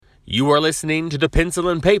You are listening to the Pencil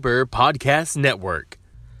and Paper Podcast Network.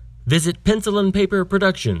 Visit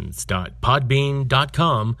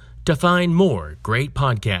pencilandpaperproductions.podbean.com to find more great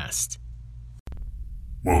podcasts.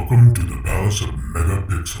 Welcome to the Palace of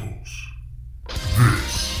Megapixels.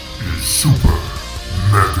 This is Super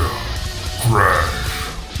Mega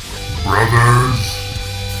Crash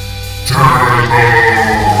Brothers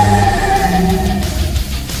Turbo!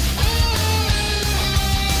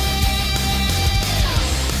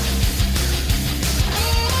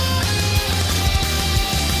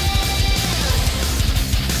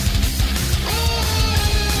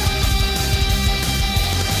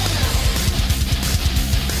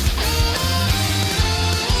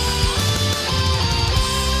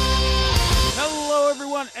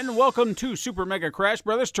 And welcome to Super Mega Crash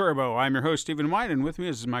Brothers Turbo. I'm your host, Stephen White, and with me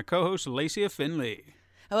is my co-host, Lacey Finley.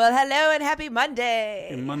 Well, hello and happy Monday.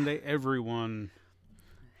 Happy Monday, everyone.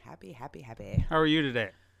 Happy. How are you today?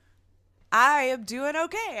 I am doing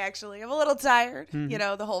okay, actually. I'm a little tired. You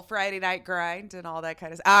know, the whole Friday night grind and all that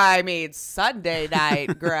kind of stuff. I mean, Sunday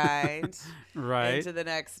night grind. Right. Into the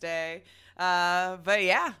next day. But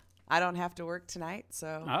yeah, I don't have to work tonight,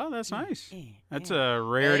 so. Oh, that's nice. That's a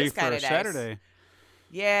rarity for a Saturday. Nice.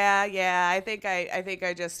 Yeah. I think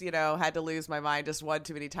I just, had to lose my mind just one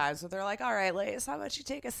too many times. So they're like, all right, Lace, how about you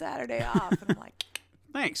take a Saturday off? And I'm like,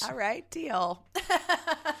 thanks. All right, deal. So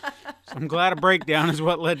I'm glad a breakdown is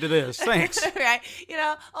what led to this. Thanks. Right.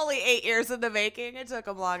 Only 8 years in the making. It took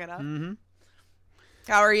them long enough. Mm-hmm.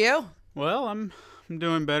 How are you? Well, I'm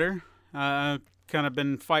doing better. Kind of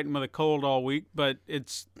been fighting with a cold all week, but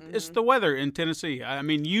it's the weather in Tennessee. I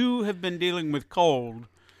mean, you have been dealing with cold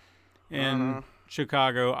in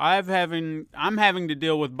Chicago. I'm having to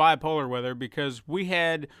deal with bipolar weather because we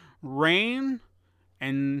had rain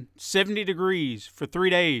and 70 degrees for 3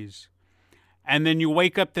 days. And then you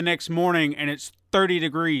wake up the next morning and it's 30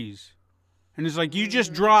 degrees. And it's like you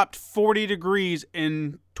just dropped 40 degrees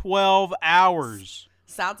in 12 hours.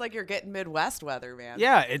 Sounds like you're getting Midwest weather, man.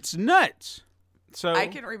 Yeah, it's nuts. So I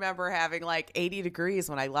can remember having like 80 degrees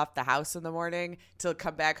when I left the house in the morning to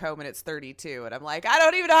come back home and it's 32. And I'm like, I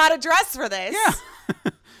don't even know how to dress for this. Yeah.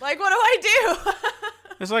 Like, what do I do?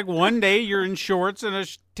 It's like one day you're in shorts and a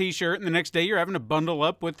t-shirt and the next day you're having to bundle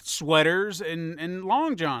up with sweaters and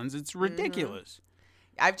long johns. It's ridiculous.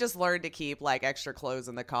 I've just learned to keep like extra clothes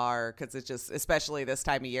in the car because it's just, especially this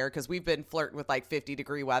time of year, because we've been flirting with like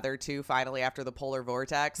 50-degree weather too, finally after the polar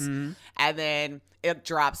vortex. And then it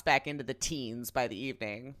drops back into the teens by the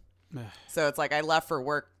evening. So it's like I left for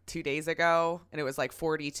work 2 days ago and it was like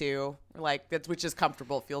 42, which is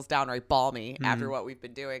comfortable. It feels downright balmy after what we've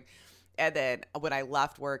been doing. And then when I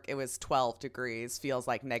left work, it was 12 degrees, feels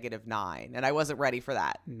like -9. And I wasn't ready for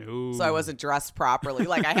that. No. So I wasn't dressed properly.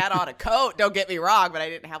 Like I had on a coat, don't get me wrong, but I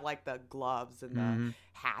didn't have like the gloves and the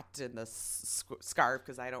hat and the scarf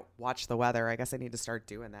because I don't watch the weather. I guess I need to start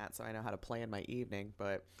doing that so I know how to plan my evening.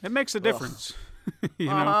 But it makes a difference. You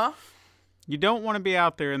know? You don't want to be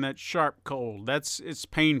out there in that sharp cold. It's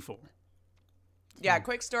painful. Yeah,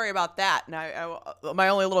 quick story about that. Now, my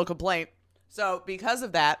only little complaint. So because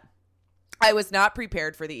of that, I was not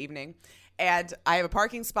prepared for the evening, and I have a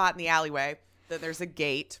parking spot in the alleyway. Then there's a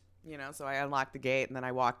gate, so I unlock the gate, and then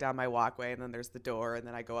I walk down my walkway, and then there's the door, and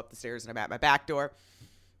then I go up the stairs, and I'm at my back door.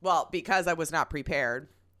 Well, because I was not prepared,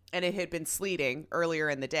 and it had been sleeting earlier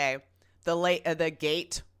in the day, the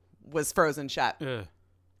gate was frozen shut. Ugh.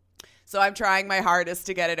 So I'm trying my hardest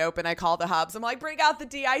to get it open. I call the hubs. I'm like, bring out the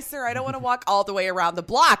de-icer. I don't want to walk all the way around the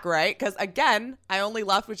block, right? Because, again, I only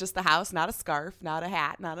left with just the house, not a scarf, not a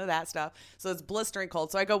hat, none of that stuff. So it's blistering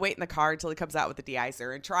cold. So I go wait in the car until he comes out with the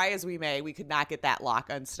de-icer. And try as we may, we could not get that lock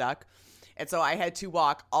unstuck. And so I had to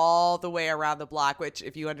walk all the way around the block, which,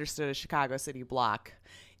 if you understood a Chicago City block,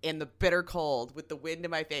 in the bitter cold with the wind in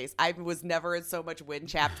my face. I was never in so much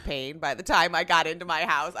wind-chapped pain by the time I got into my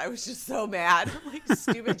house. I was just so mad. I'm like,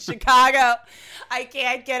 stupid Chicago. I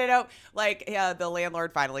can't get it out. Like, yeah, the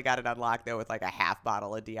landlord finally got it unlocked, though, with like a half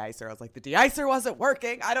bottle of de-icer. I was like, the de-icer wasn't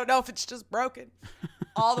working. I don't know if it's just broken.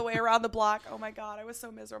 All the way around the block. Oh, my God. I was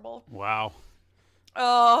so miserable. Wow.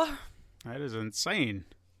 Oh. That is insane.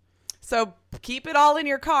 So keep it all in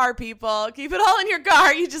your car, people. Keep it all in your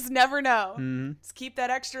car. You just never know. Just keep that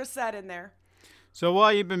extra set in there. So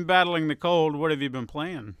while you've been battling the cold, what have you been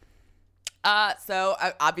playing? So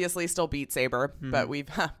obviously still Beat Saber, but we've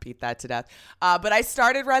beat that to death. But I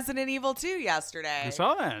started Resident Evil 2 yesterday. I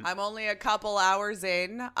saw that. I'm only a couple hours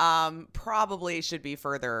in. Probably should be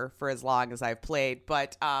further for as long as I've played,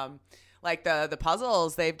 but like the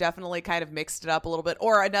puzzles, they've definitely kind of mixed it up a little bit,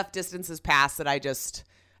 or enough distance has passed that I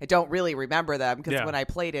I don't really remember them because Yeah. when I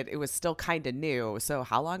played it, it was still kind of new. So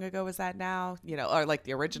how long ago was that now? Or like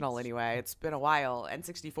the original anyway. It's been a while.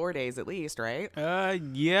 N64 days at least, right?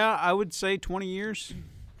 Yeah, I would say 20 years.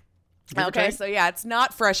 Give or Okay, take. so yeah, it's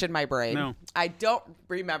not fresh in my brain. No. I don't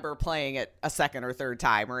remember playing it a second or third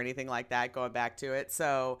time or anything like that, going back to it.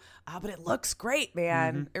 So, but it looks great,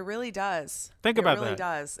 man. It really does. Think about It really that.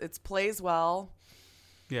 does. It plays well.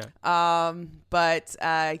 Yeah. But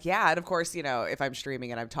yeah, and of course, if I'm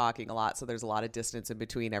streaming and I'm talking a lot, so there's a lot of distance in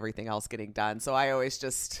between everything else getting done. So I always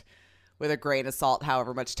just, with a grain of salt,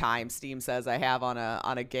 however much time Steam says I have on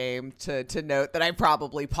a game, to note that I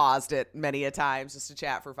probably paused it many a times just to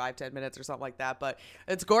chat for 5-10 minutes or something like that. But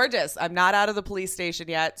it's gorgeous. I'm not out of the police station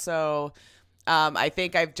yet, so I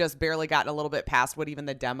think I've just barely gotten a little bit past what even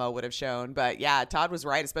the demo would have shown. But yeah, Todd was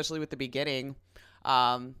right, especially with the beginning.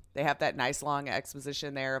 They have that nice long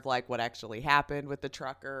exposition there of like what actually happened with the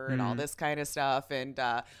trucker and all this kind of stuff. And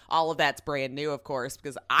all of that's brand new, of course,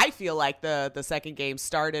 because I feel like the second game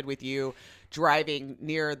started with you driving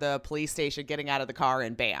near the police station, getting out of the car,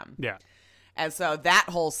 and bam. Yeah. And so that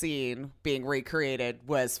whole scene being recreated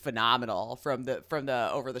was phenomenal from the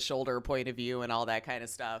over the shoulder point of view and all that kind of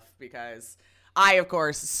stuff, because I, of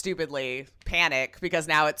course, stupidly panic because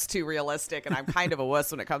now it's too realistic, and I'm kind of a wuss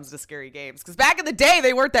when it comes to scary games. Because back in the day,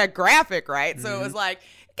 they weren't that graphic, right? So it was like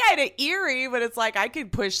kind of eerie, but it's like I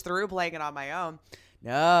could push through playing it on my own.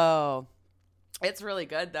 No, it's really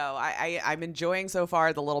good though. I'm enjoying so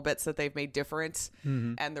far the little bits that they've made different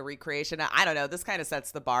and the recreation. I don't know. This kind of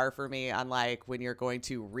sets the bar for me on like when you're going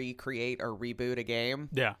to recreate or reboot a game,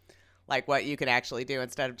 Yeah. like what you can actually do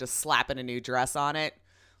instead of just slapping a new dress on it,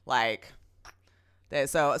 like.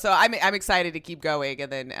 So I'm excited to keep going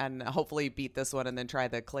and hopefully beat this one and then try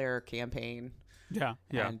the Claire campaign Yeah.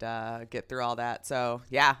 Yeah. and get through all that. So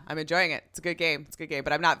yeah, I'm enjoying it. It's a good game.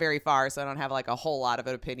 But I'm not very far, so I don't have like a whole lot of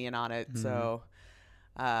an opinion on it. So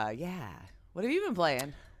yeah, what have you been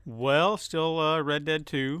playing? Well, still Red Dead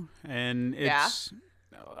 2, and it's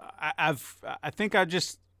I think I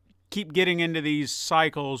just keep getting into these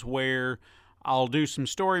cycles where I'll do some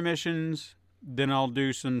story missions, then I'll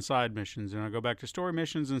do some side missions, and I'll go back to story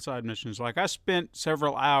missions and side missions. Like I spent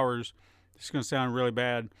several hours, this is going to sound really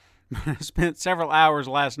bad, but I spent several hours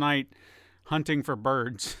last night hunting for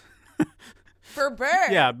birds. For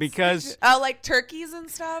birds? Yeah, because like turkeys and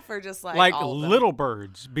stuff, or just like all of them? little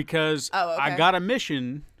birds, because Oh, okay. I got a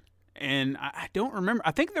mission, and I don't remember.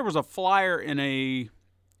 I think there was a flyer in a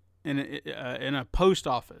post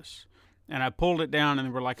office, and I pulled it down, and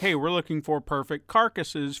they were like, "Hey, we're looking for perfect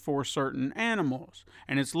carcasses for certain animals,"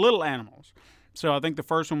 and it's little animals. So I think the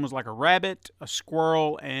first one was like a rabbit, a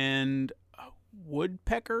squirrel, and a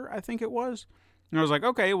woodpecker, I think it was. And I was like,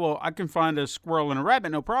 okay, well, I can find a squirrel and a rabbit,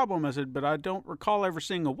 no problem. I said, but I don't recall ever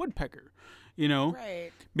seeing a woodpecker,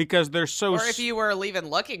 Right. because they're so... Or if you were even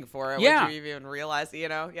looking for it, Yeah. would you even realize,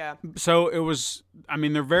 yeah. So it was,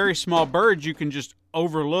 they're very small birds you can just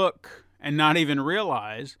overlook and not even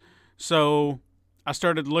realize. So I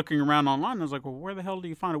started looking around online, and I was like, well, where the hell do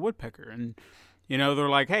you find a woodpecker? And, they're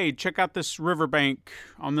like, hey, check out this riverbank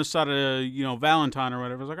on this side of, Valentine or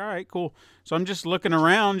whatever. I was like, all right, cool. So I'm just looking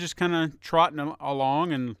around, just kind of trotting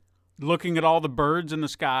along and looking at all the birds in the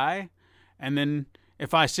sky. And then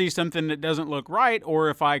if I see something that doesn't look right, or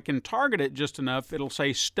if I can target it just enough, it'll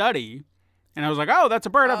say study. And I was like, oh, that's a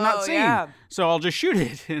bird I've not seen. Yeah. So I'll just shoot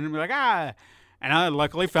it. And I'll be like, ah. And I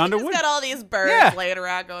luckily found a He's woodpecker. got all these birds Yeah. laying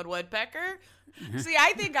around going, woodpecker? See,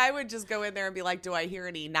 I think I would just go in there and be like, do I hear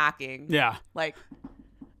any knocking? Yeah. Like,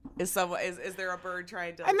 is there a bird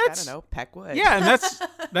trying to, And I that's- don't know, peck wood? Yeah, and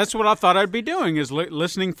that's what I thought I'd be doing, is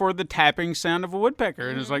listening for the tapping sound of a woodpecker.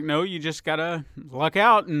 And it's like, no, you just got to luck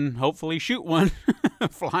out and hopefully shoot one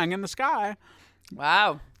flying in the sky.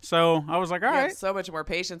 Wow. So I was like, all You right. have so much more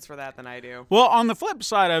patience for that than I do. Well, on the flip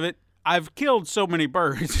side of it, I've killed so many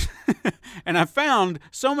birds, and I've found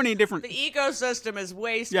so many different... The ecosystem is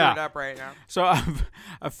way screwed Yeah. up right now. So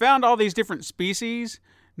I've found all these different species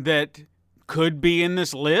that could be in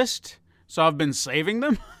this list, so I've been saving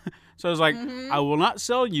them. So I was like, I will not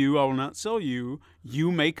sell you. I will not sell you.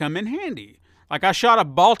 You may come in handy. Like I shot a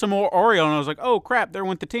Baltimore Oriole, and I was like, oh, crap, there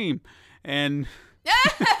went the team. And...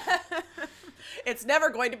 It's never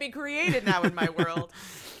going to be created now in my world.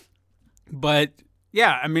 But...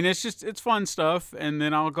 yeah, it's fun stuff, and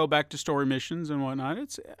then I'll go back to story missions and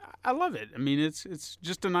whatnot. I love it. It's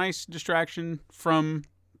just a nice distraction from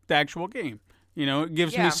the actual game. It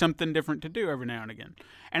gives Yeah. me something different to do every now and again.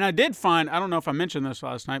 And I did find, I don't know if I mentioned this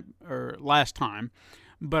last time,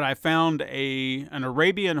 but I found an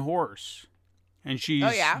Arabian horse, and she's Oh,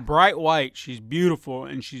 yeah? bright white, she's beautiful,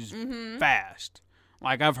 and she's fast.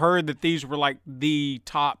 Like, I've heard that these were like the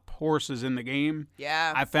top horses in the game.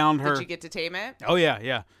 Yeah. I found her. Did you get to tame it? Oh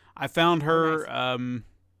yeah. I found her. Nice.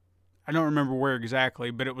 I don't remember where exactly,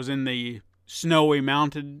 but it was in the snowy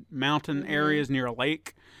mountain areas near a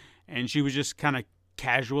lake, and she was just kind of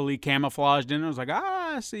casually camouflaged in it. I was like,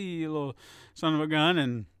 I see you, little son of a gun,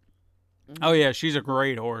 and oh yeah, she's a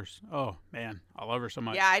great horse. Oh man, I love her so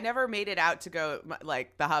much. Yeah, I never made it out to go.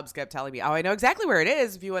 Like, the hubs kept telling me, oh, I know exactly where it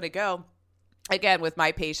is if you want to go. Again, with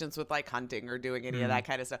my patience with like hunting or doing any of that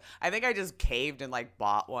kind of stuff, I think I just caved and like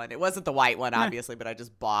bought one. It wasn't the white one, obviously, but I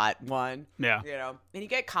just bought one. Yeah. You know, and you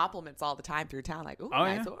get compliments all the time through town, like, "Ooh, Oh,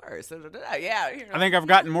 nice yeah. horse." Yeah. You know. I think I've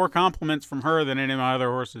gotten more compliments from her than any of my other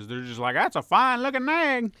horses. They're just like, "That's a fine looking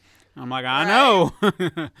nag." I'm like, I know.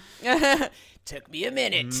 Took me a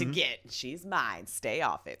minute to get. She's mine. Stay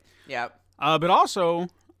off it. Yep. But also,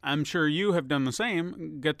 I'm sure you have done the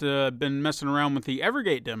same. Been messing around with the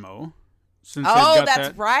Evergate demo. Since they've Oh, got that's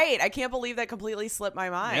that. right. I can't believe that completely slipped my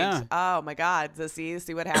mind. Yeah. Oh my God. So see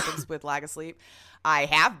what happens with lack of sleep. I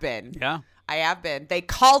have been. Yeah. I have been. They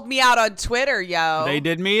called me out on Twitter, yo. They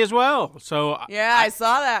did me as well. So Yeah, I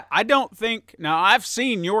saw that. I don't think now I've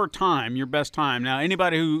seen your best time. Now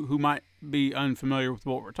anybody who might be unfamiliar with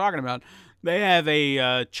what we're talking about, they have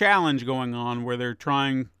a challenge going on where they're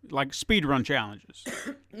trying like speed run challenges,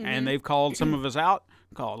 and they've called some of us out,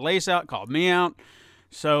 called Lace out, called me out.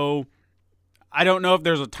 So I don't know if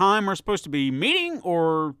there's a time we're supposed to be meeting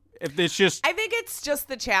or if it's just. I think it's just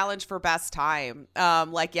the challenge for best time.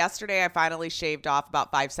 Like yesterday, I finally shaved off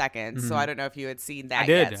about 5 seconds. So I don't know if you had seen that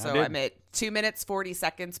yet. So I'm at 2 minutes, 40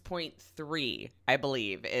 seconds, 0.3, I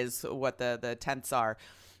believe, is what the tenths are.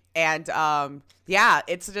 And yeah,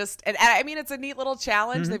 it's just, and I mean, it's a neat little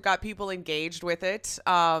challenge. They've got people engaged with it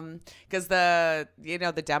because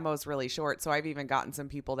the demo is really short. So I've even gotten some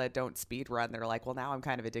people that don't speed run. They're like, well, now I'm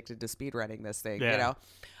kind of addicted to speed running this thing, you know?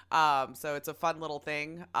 So it's a fun little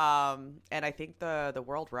thing. And I think the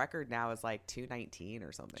world record now is like 2:19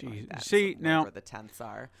 or something like that. See, now where the tenths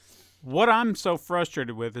are. What I'm so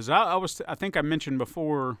frustrated with is I think I mentioned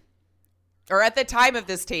before. Or at the time of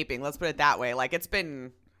this taping, let's put it that way. Like, it's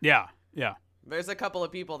been. Yeah. There's a couple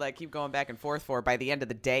of people that keep going back and forth for. By the end of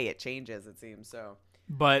the day, it changes, it seems. So.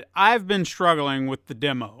 But I've been struggling with the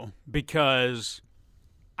demo because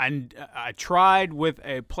I tried with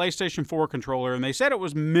a PlayStation 4 controller, and they said it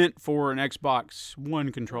was meant for an Xbox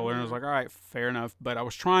One controller, and I was like, all right, fair enough. But I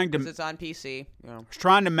was trying to. 'Cause it's on PC. Yeah. I was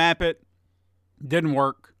trying to map it. Didn't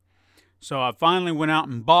work. So I finally went out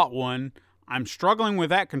and bought one. I'm struggling with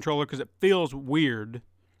that controller because it feels weird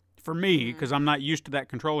for me because I'm not used to that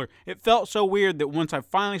controller. It felt so weird that once I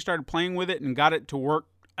finally started playing with it and got it to work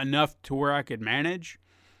enough to where I could manage,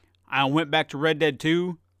 I went back to Red Dead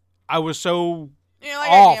 2. I was so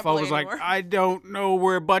off. I was like, I don't know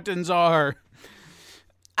where buttons are.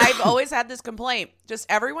 I've always had this complaint. Just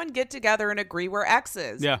everyone get together and agree where X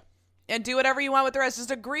is. Yeah. And do whatever you want with the rest.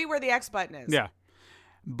 Just agree where the X button is. Yeah.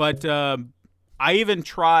 But I even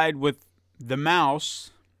tried with the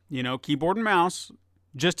mouse, keyboard and mouse,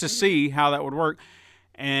 just to see how that would work.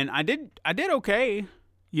 And I did okay.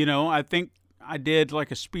 I think I did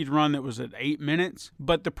like a speed run that was at 8 minutes.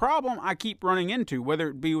 But the problem I keep running into, whether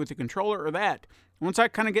it be with the controller or that, once I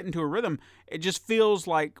kind of get into a rhythm, it just feels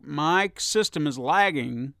like my system is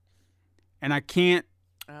lagging and I can't.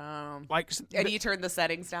 And you turn the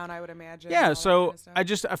settings down, I would imagine. Yeah, so I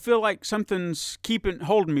feel like something's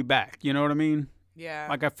holding me back. You know what I mean? Yeah.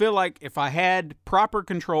 Like I feel like if I had proper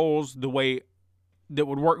controls the way that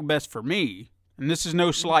would work best for me, and this is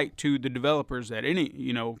no slight to the developers at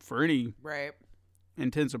any, for any right.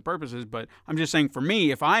 intents and purposes, but I'm just saying for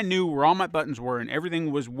me, if I knew where all my buttons were and everything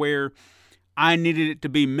was where I needed it to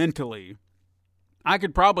be mentally, I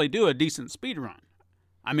could probably do a decent speed run.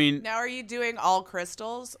 I mean, now are you doing all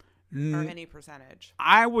crystals or any percentage?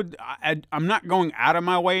 I'm not going out of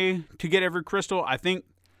my way to get every crystal. I think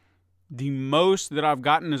the most that I've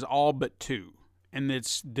gotten is all but 2. And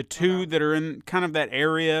it's the 2 that are in kind of that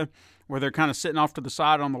area where they're kind of sitting off to the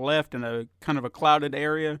side on the left in a kind of a clouded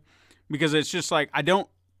area. Because it's just like, I don't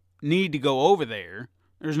need to go over there.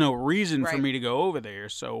 There's no reason for me to go over there.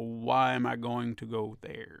 So why am I going to go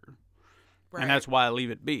there? Right. And that's why I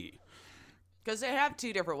leave it be. Because they have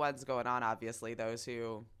 2 different ones going on, obviously. Those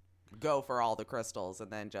who go for all the crystals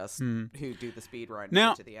and then just who do the speed run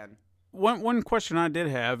to the end. One question I did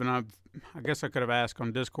have, and I guess I could have asked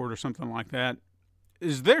on Discord or something like that,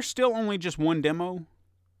 is there still only just one demo?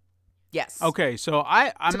 Yes. Okay, so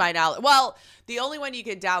I'm to my knowledge. Well, the only one you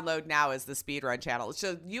can download now is the speedrun channel.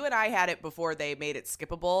 So you and I had it before they made it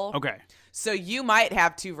skippable. Okay. So you might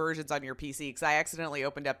have 2 versions on your PC because I accidentally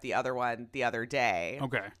opened up the other one the other day.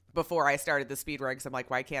 Okay. before I started the speed run because I'm like,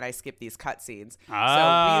 why can't I skip these cutscenes? Ah. So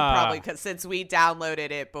we probably, cause since we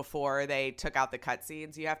downloaded it before they took out the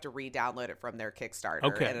cutscenes, you have to re-download it from their Kickstarter,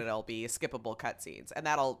 Okay. and it'll be skippable cutscenes, and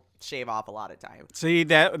that'll shave off a lot of time. See,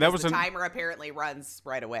 that was The timer apparently runs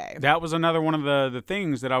right away. that was another one of the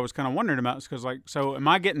things that I was kind of wondering about. Because like, so am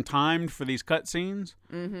I getting timed for these cutscenes?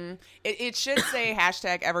 It should say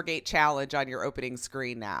hashtag Evergate Challenge on your opening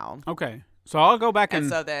screen now. Okay, so I'll go back And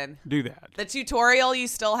and so then do that. the tutorial you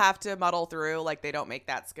still have to muddle through. Like they don't make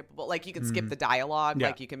that skippable. Like you can skip the dialogue. Yeah.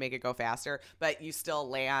 Like you can make it go faster. But you still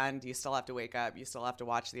land. You still have to wake up. You still have to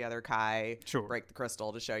watch the other Kai Sure. break the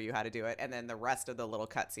crystal to show you how to do it. And then the rest of the little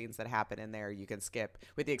cutscenes that happen in there you can skip,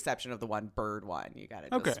 with the exception of the one bird one. You got to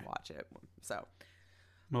just Okay. watch it. So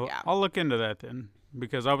Well, Yeah. I'll look into that then,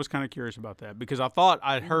 because I was kind of curious about that, because I thought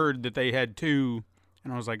I'd heard that they had two,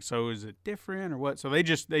 and I was like, so is it different or what? So they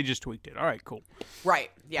just tweaked it. All right, cool. right,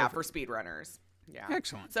 yeah, for speedrunners. Yeah.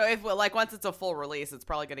 Excellent. So if like once it's a full release, it's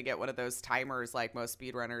probably going to get one of those timers like most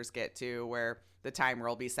speedrunners get to, where the timer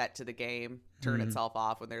will be set to the game, turn itself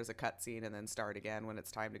off when there's a cutscene, and then start again when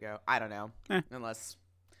it's time to go. I don't know, unless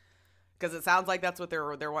because it sounds like that's what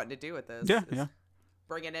they're wanting to do with this. Yeah, is yeah.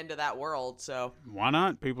 Bring it into that world. So Why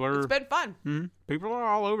not? People are it's been fun. people are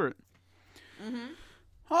all over it.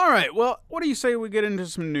 All right. Well, what do you say we get into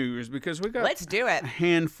some news, because we got Let's do it. a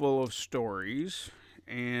handful of stories,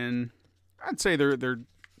 and I'd say they're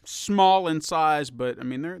small in size, but I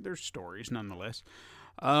mean they're stories nonetheless.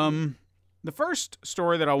 The first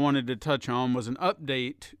story that I wanted to touch on was an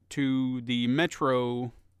update to the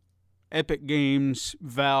Metro Epic Games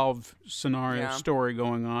Valve scenario Yeah. story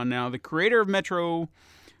going on. Now, the creator of Metro,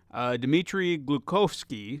 Dmitry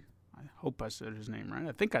Glukovsky, I hope I said his name right.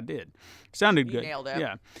 I think I did. Sounded You good. nailed it.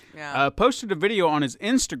 Yeah. Yeah. Posted a video on his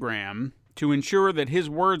Instagram to ensure that his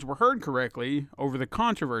words were heard correctly over the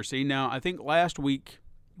controversy. Now, I think last week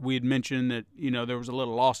we had mentioned that, there was a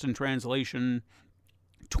little lost in translation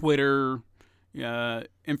Twitter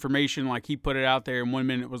information, like he put it out there, and 1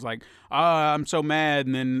 minute it was like, I'm so mad,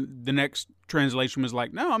 and then the next translation was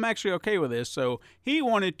like, no, I'm actually okay with this. So he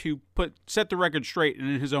wanted to set the record straight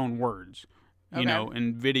in his own words,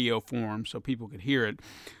 in video form, so people could hear it.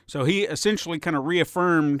 So he essentially kind of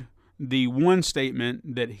reaffirmed the one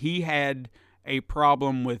statement that he had a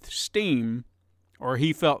problem with Steam, or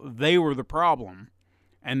he felt they were the problem,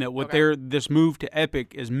 and that this move to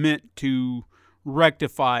Epic is meant to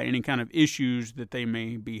rectify any kind of issues that they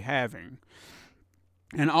may be having.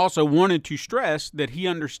 And also wanted to stress that he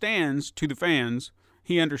understands, to the fans,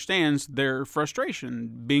 he understands their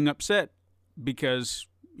frustration, being upset because,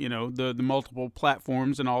 the multiple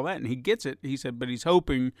platforms and all that, and he gets it. He said, but he's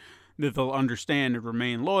hoping that they'll understand and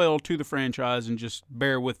remain loyal to the franchise and just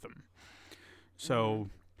bear with them. So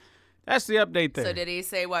that's the update there. So did he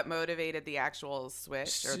say what motivated the actual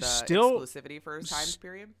switch or the Still- exclusivity for his time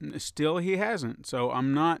period? Still, he hasn't. So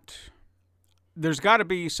I'm not. There's got to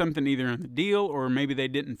be something either in the deal, or maybe they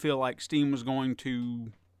didn't feel like Steam was going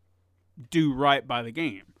to do right by the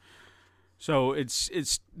game. So it's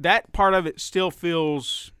that part of it still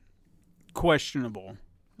feels questionable.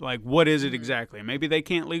 Like, what is it exactly? Maybe they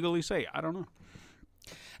can't legally say. I don't know.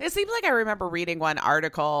 It seems like I remember reading one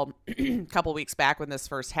article a couple weeks back when this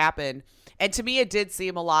first happened. And to me, it did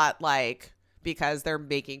seem a lot like because they're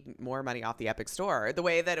making more money off the Epic Store, the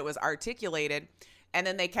way that it was articulated. And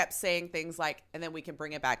then they kept saying things like, and then we can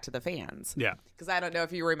bring it back to the fans. Yeah. Because I don't know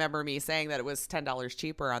if you remember me saying that it was $10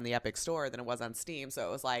 cheaper on the Epic Store than it was on Steam. So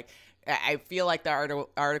it was like, I feel like the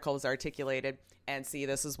article was articulated, and see,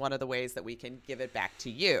 this is one of the ways that we can give it back to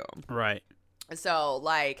you. Right. So,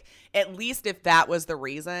 like, at least if that was the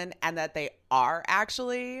reason, and that they are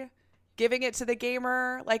actually giving it to the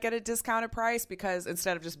gamer, like, at a discounted price, because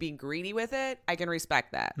instead of just being greedy with it, I can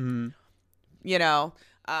respect that.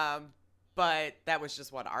 But that was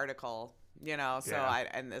just one article, so Yeah.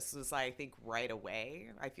 and this was, I think, right away.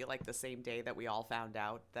 I feel like the same day that we all found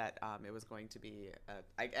out that it was going to be,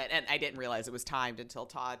 and I didn't realize it was timed until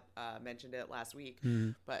Todd mentioned it last week,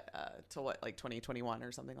 but till what, like 2021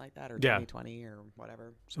 or something like that, or Yeah. 2020 or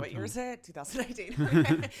whatever. What year is it?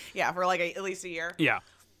 2019. Yeah, for like at least a year. Yeah.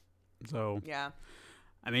 So, Yeah.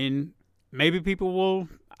 I mean, maybe people will.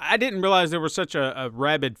 I didn't realize there was such a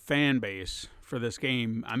rabid fan base for this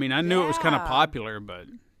game. I mean, I knew it was kind of Yeah. popular, but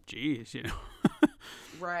geez,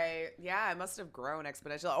 Right. Yeah, it must have grown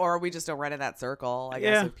exponentially, or we just don't run in that circle, I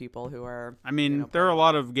Yeah. guess, with people who are. I mean, you know, there are a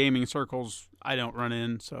lot of gaming circles I don't run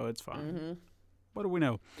in, so it's fine. Mm-hmm. What do we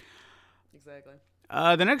know? Exactly.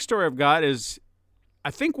 The next story I've got is,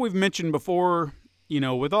 I think we've mentioned before,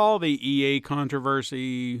 with all the EA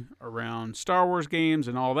controversy around Star Wars games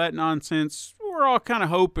and all that nonsense, we're all kind of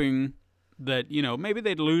hoping that, maybe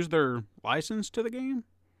they'd lose their license to the game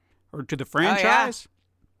or to the franchise.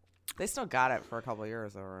 They still got it for a couple of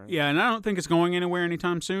years, though, right? Yeah, and I don't think it's going anywhere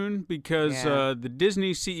anytime soon because the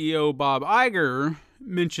Disney CEO, Bob Iger,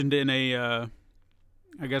 mentioned in a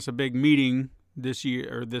big meeting this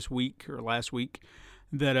week or last week,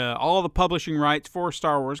 that all the publishing rights for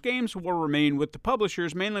Star Wars games will remain with the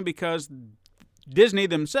publishers, mainly because Disney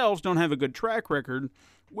themselves don't have a good track record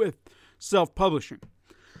with self-publishing.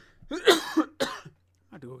 I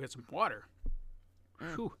have to go get some water.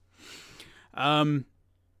 Whew.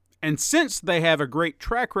 And since they have a great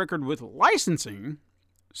track record with licensing,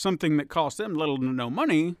 something that costs them little to no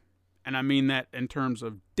money, and I mean that in terms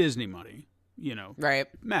of Disney money, right?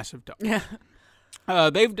 Massive dollars. Yeah.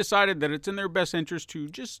 They've decided that it's in their best interest to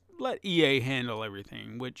just let EA handle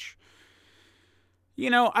everything, which,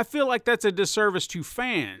 I feel like that's a disservice to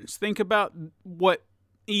fans. Think about what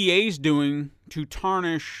EA's doing to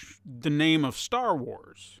tarnish the name of Star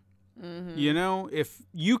Wars. Mm-hmm. If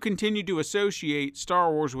you continue to associate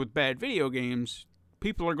Star Wars with bad video games,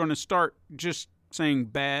 people are going to start just saying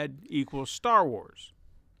bad equals Star Wars.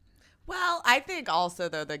 Well, I think also,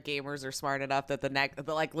 though, the gamers are smart enough that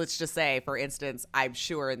let's just say, for instance, I'm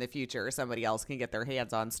sure in the future somebody else can get their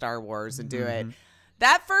hands on Star Wars and do it.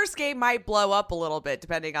 That first game might blow up a little bit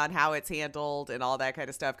depending on how it's handled and all that kind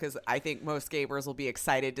of stuff, because I think most gamers will be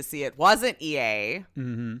excited to see it wasn't EA.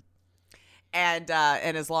 Mm-hmm. And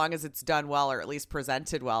as long as it's done well, or at least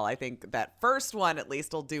presented well, I think that first one at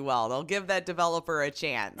least will do well. They'll give that developer a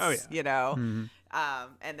chance, Mm-hmm.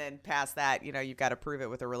 And then past that, you've got to prove it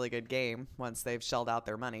with a really good game once they've shelled out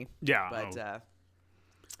their money. Yeah. But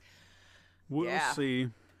we'll see.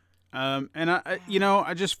 And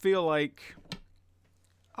I just feel like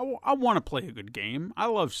I want to play a good game. I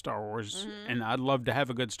love Star Wars, and I'd love to have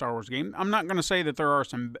a good Star Wars game. I'm not going to say that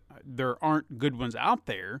there aren't good ones out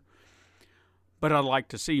there, but I'd like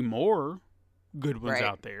to see more good ones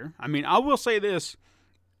out there. I mean, I will say this.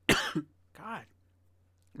 God,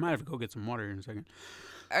 I might have to go get some water here in a second.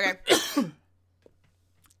 Okay.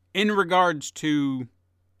 In regards to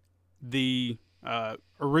the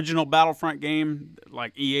original Battlefront game,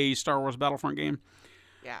 like EA's Star Wars Battlefront game,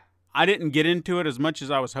 I didn't get into it as much as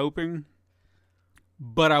I was hoping.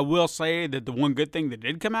 But I will say that the one good thing that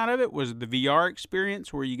did come out of it was the VR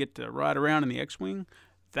experience where you get to ride around in the X-Wing.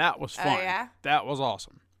 That was fun. Oh, yeah? That was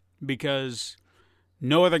awesome because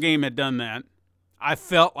no other game had done that. I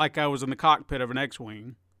felt like I was in the cockpit of an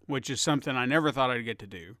X-Wing, which is something I never thought I'd get to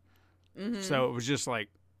do. Mm-hmm. So it was just like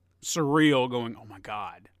surreal going, oh my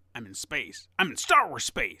God, I'm in space. I'm in Star Wars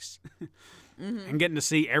space. And getting to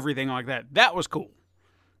see everything like that. That was cool.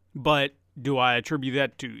 But do I attribute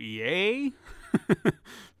that to EA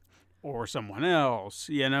or someone else,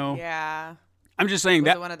 Yeah. I'm just saying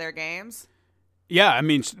Was it one of their games? Yeah, I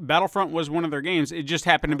mean, Battlefront was one of their games. It just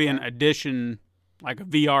happened to be an addition, like a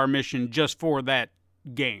VR mission just for that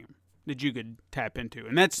game that you could tap into.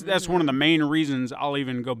 And that's one of the main reasons I'll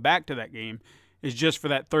even go back to that game is just for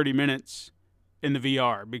that 30 minutes in the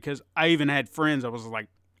VR. Because I even had friends, I was like,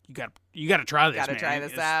 you got to try this, man. Got to try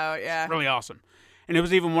this out, yeah. It's really awesome. And it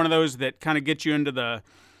was even one of those that kind of get you into the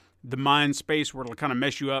mind space where it'll kind of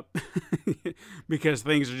mess you up because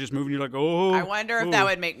things are just moving. You're like, oh. I wonder if that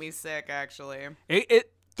would make me sick, actually.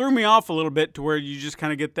 It threw me off a little bit to where you just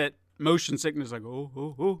kind of get that motion sickness, like,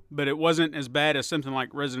 oh. But it wasn't as bad as something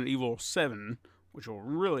like Resident Evil 7, which will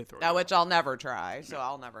really throw you off. Which I'll never try, so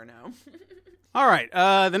I'll never know. All right.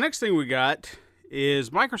 The next thing we got is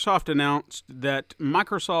Microsoft announced that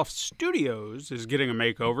Microsoft Studios is getting a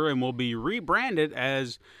makeover and will be rebranded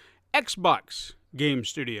as Xbox Game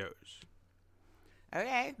Studios.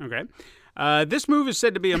 Okay. This move is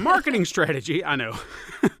said to be a marketing strategy. I know.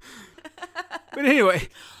 But anyway,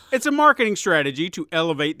 it's a marketing strategy to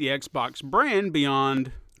elevate the Xbox brand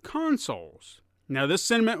beyond consoles. Now, this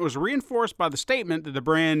sentiment was reinforced by the statement that the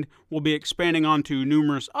brand will be expanding onto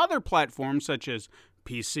numerous other platforms such as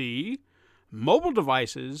PC, mobile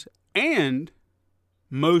devices, and,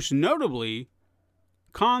 most notably,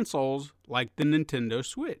 consoles like the Nintendo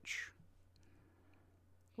Switch.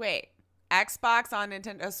 Wait, Xbox on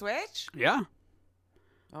Nintendo Switch? Yeah.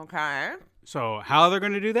 Okay. So how they're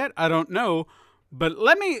going to do that, I don't know. But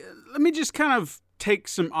let me just kind of take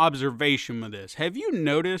some observation with this. Have you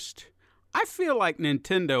noticed, I feel like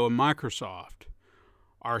Nintendo and Microsoft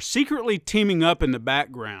are secretly teaming up in the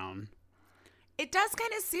background. It does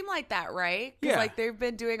kind of seem like that, right? Yeah. Like they've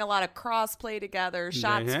been doing a lot of cross-play together.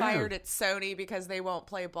 Shots fired at Sony because they won't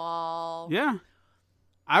play ball. Yeah.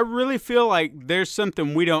 I really feel like there's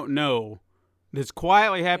something we don't know that's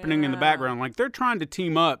quietly happening in the background. Like they're trying to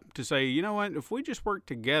team up to say, you know what, if we just work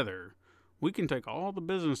together, we can take all the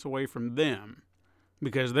business away from them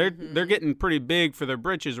because they're getting pretty big for their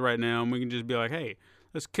britches right now, and we can just be like, hey,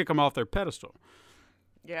 let's kick them off their pedestal.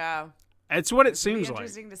 Yeah. It's what it seems like.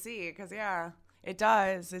 Interesting to see because, yeah, it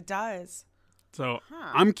does. It does. So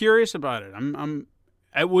I'm curious about it.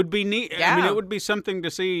 It would be neat. Yeah. I mean, it would be something to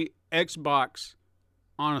see Xbox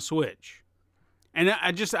on a Switch. And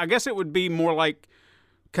I guess it would be more like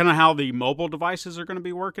kind of how the mobile devices are going to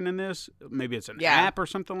be working in this. Maybe it's an app or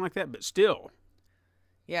something like that, but still.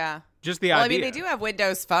 Yeah. Just the idea. idea. I mean, they do have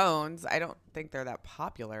Windows phones. I don't think they're that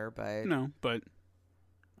popular, but... No, but...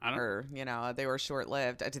 I don't... Or, they were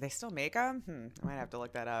short-lived. Do they still make them? I might have to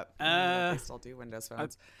look that up. I don't know if they still do Windows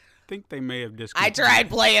phones. I think they may have discontinued. I tried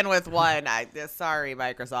playing with one. Sorry,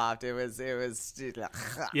 Microsoft. It was...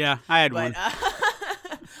 Yeah, I had one.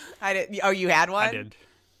 I did. Oh, you had one? I did.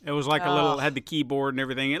 It was like a little... Had the keyboard and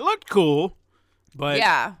everything. It looked cool. But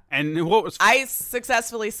yeah. And what was... I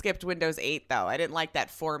successfully skipped Windows 8, though. I didn't like that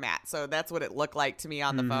format. So that's what it looked like to me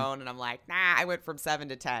on the phone. And I'm like, nah, I went from 7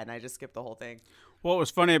 to 10. I just skipped the whole thing. What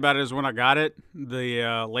was funny about it is when I got it,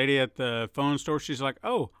 the lady at the phone store, she's like,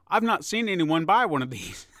 oh, I've not seen anyone buy one of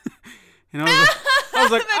these. And I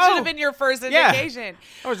was like, that should have been your first indication.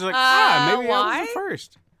 I was just like, maybe I was the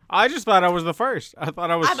first. I just thought I was the first. I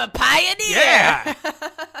thought I was... I'm a pioneer. Yeah.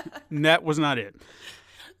 And that was not it.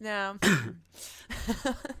 No.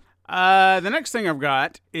 The next thing I've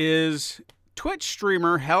got is Twitch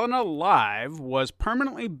streamer Helena Live was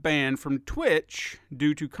permanently banned from Twitch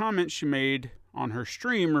due to comments she made on her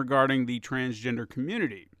stream regarding the transgender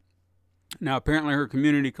community. Now, apparently her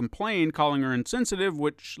community complained, calling her insensitive,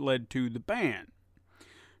 which led to the ban.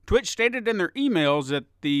 Twitch stated in their emails that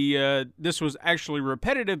this was actually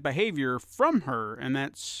repetitive behavior from her, and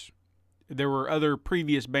there were other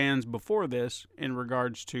previous bans before this in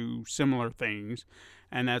regards to similar things,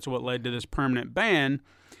 and that's what led to this permanent ban.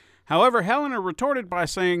 However, Helena retorted by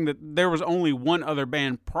saying that there was only one other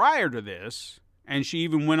ban prior to this, and she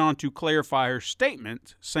even went on to clarify her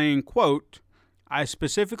statement, saying, quote, I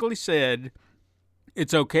specifically said,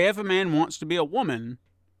 it's okay if a man wants to be a woman,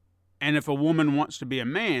 and if a woman wants to be a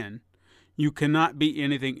man, you cannot be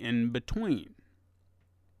anything in between.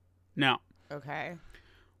 Now, okay.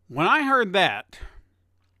 When I heard that,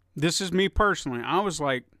 this is me personally, I was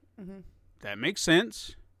like, that makes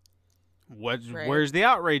sense. Where's the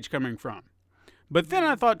outrage coming from? But then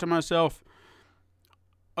I thought to myself,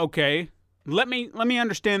 okay, let me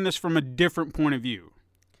understand this from a different point of view.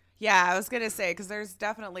 Yeah, I was going to say, because there's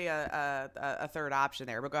definitely a third option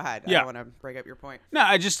there, but go ahead. Yeah. I don't want to break up your point. No,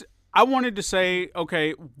 I wanted to say,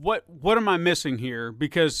 okay, what am I missing here?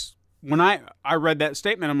 Because when I read that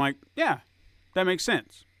statement, I'm like, yeah, that makes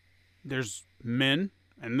sense. There's men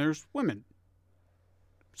and there's women.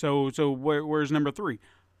 So where's number 3?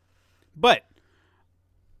 But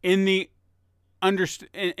in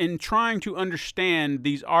trying to understand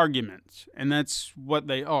these arguments, and that's what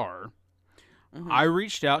they are, I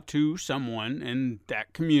reached out to someone in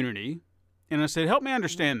that community, and I said, help me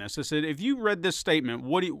understand this. I said, if you read this statement,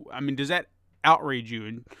 does that outrage you?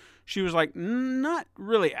 And she was like, not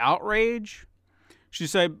really outrage. She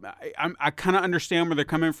said, I kind of understand where they're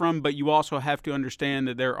coming from, but you also have to understand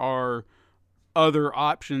that there are other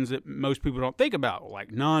options that most people don't think about,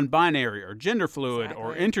 like non-binary or gender fluid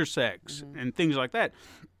or intersex and things like that.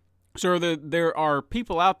 So there are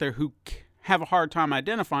people out there who have a hard time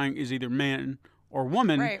identifying is either man or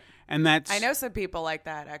woman. Right. And I know some people like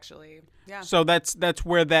that, actually. Yeah. So that's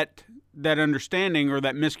where that understanding or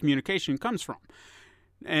that miscommunication comes from.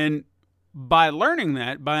 And by learning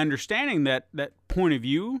that, by understanding that point of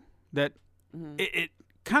view, that it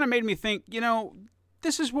kind of made me think,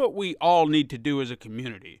 this is what we all need to do as a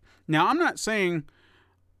community. Now, I'm not saying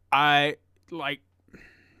I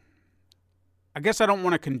guess I don't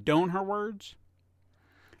want to condone her words.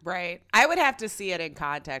 Right. I would have to see it in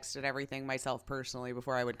context and everything myself personally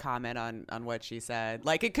before I would comment on what she said.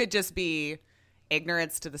 Like, it could just be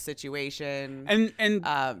ignorance to the situation and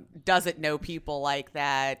doesn't know people like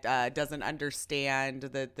that, doesn't understand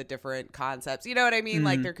the different concepts. You know what I mean?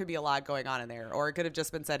 Like, there could be a lot going on in there, or it could have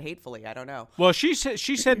just been said hatefully. I don't know. Well, she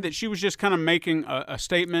said that she was just kind of making a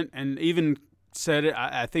statement, and even said it,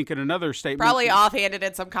 I think, in another statement. Probably offhanded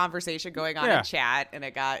in some conversation going on in chat, and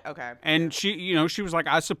it got, okay. And she was like,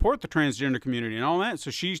 I support the transgender community and all that.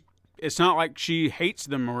 So it's not like she hates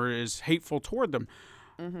them or is hateful toward them.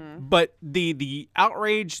 But the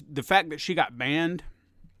outrage, the fact that she got banned,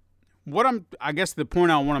 I guess the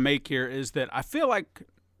point I want to make here is that I feel like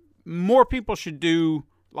more people should do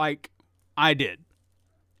like I did,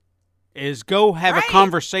 is go have a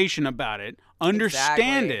conversation about it,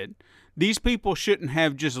 understand it, these people shouldn't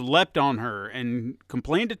have just leapt on her and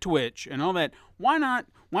complained to Twitch and all that. Why not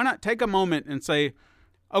take a moment and say,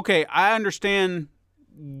 okay, I understand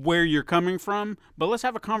where you're coming from, but let's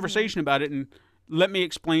have a conversation about it and let me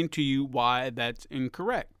explain to you why that's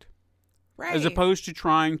incorrect. Right. As opposed to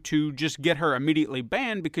trying to just get her immediately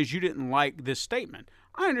banned because you didn't like this statement.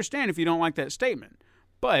 I understand if you don't like that statement,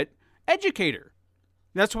 but educate her.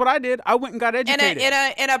 That's what I did. I went and got educated.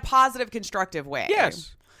 In a positive, constructive way.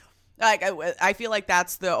 Yes. Like I feel like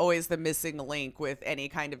that's always the missing link with any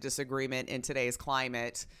kind of disagreement in today's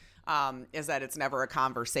climate. Is that it's never a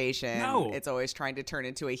conversation. No. It's always trying to turn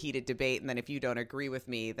into a heated debate, and then if you don't agree with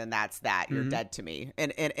me, then that's that. You're dead to me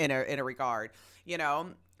in a regard, you know.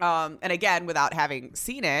 And again, without having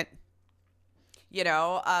seen it, you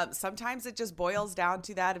know, sometimes it just boils down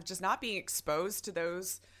to that of just not being exposed to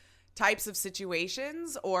those types of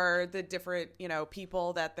situations or the different, you know,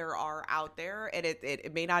 people that there are out there, and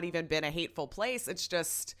it may not even been a hateful place. It's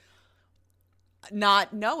just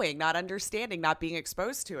not knowing, not understanding, not being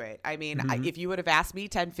exposed to it. I mean, if you would have asked me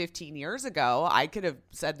 10, 15 years ago, I could have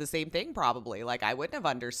said the same thing probably. Like, I wouldn't have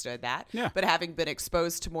understood that. Yeah. But having been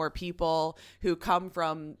exposed to more people who come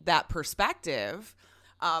from that perspective,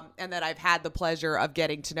 and that I've had the pleasure of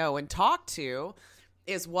getting to know and talk to,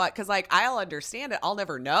 is what, because, like, I'll understand it. I'll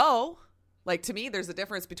never know. Like, to me, there's a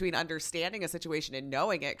difference between understanding a situation and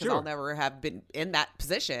knowing it, because Sure. I'll never have been in that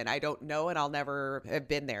position. I don't know, and I'll never have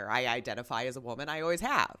been there. I identify as a woman. I always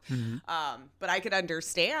have. But I could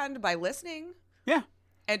understand by listening Yeah.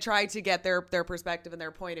 and try to get their perspective and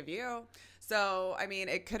their point of view. So, I mean,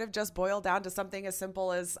 it could have just boiled down to something as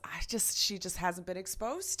simple as she just hasn't been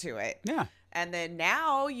exposed to it. Yeah. And then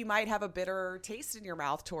now you might have a bitter taste in your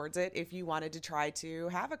mouth towards it if you wanted to try to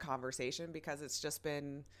have a conversation, because it's just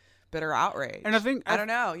been bitter outrage. And I think I don't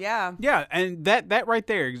know. Yeah. Yeah, and that right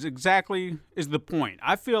there is exactly is the point.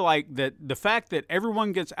 I feel like that the fact that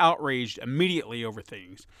everyone gets outraged immediately over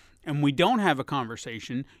things and we don't have a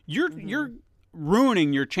conversation, you're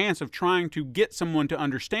ruining your chance of trying to get someone to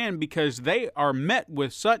understand, because they are met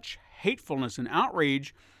with such hatefulness and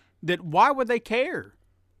outrage that why would they care?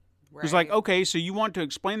 Right. It's like, okay, so you want to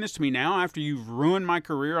explain this to me now after you've ruined my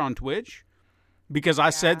career on Twitch because I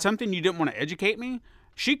said something, you didn't want to educate me?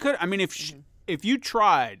 She could, I mean, if you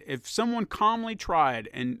tried, if someone calmly tried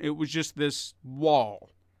and it was just this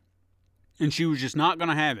wall and she was just not going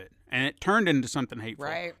to have it and it turned into something hateful,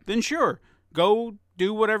 Right. then sure, go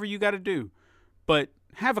do whatever you got to do. But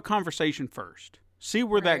have a conversation first. See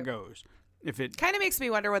where that Right. goes. If it Kind of makes me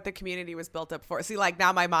wonder what the community was built up for. See, like,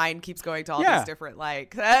 now my mind keeps going to all Yeah. these different,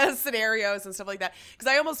 like, scenarios and stuff like that. Because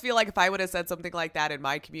I almost feel like if I would have said something like that in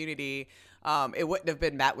my community, it wouldn't have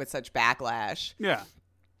been met with such backlash. Yeah.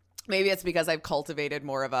 Maybe it's because I've cultivated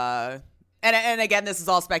more of a, and again, this is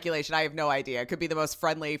all speculation. I have no idea. It could be the most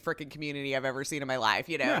friendly freaking community I've ever seen in my life,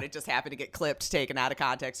 you know, Yeah. and it just happened to get clipped, taken out of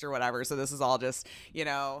context or whatever. So this is all just, you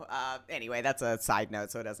know, anyway, that's a side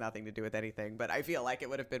note, so it has nothing to do with anything. But I feel like it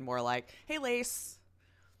would have been more like, hey, Lace,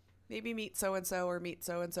 maybe meet so-and-so or meet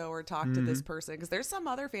so-and-so or talk to this person. Because there's some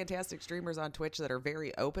other fantastic streamers on Twitch that are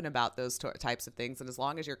very open about those types of things. And as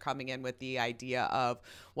long as you're coming in with the idea of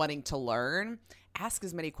wanting to learn, ask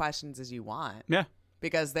as many questions as you want. Yeah.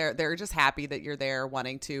 Because they're just happy that you're there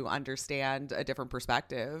wanting to understand a different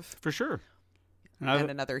perspective For sure. and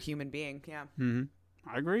another human being. Yeah.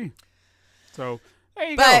 I agree. So, there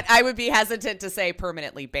you But go. I would be hesitant to say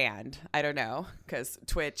permanently banned. I don't know. Because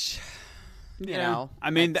Twitch, you know, I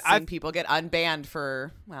mean, I've seen people get unbanned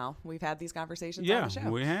for, well, we've had these conversations on yeah, the show.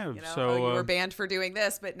 we have. You know, So, you were banned for doing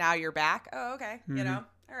this, but now you're back. Oh, okay. You know,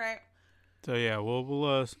 all right. So yeah,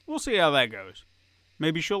 we'll see how that goes.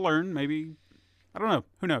 Maybe she'll learn. Maybe I don't know.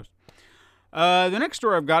 Who knows? The next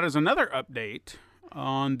story I've got is another update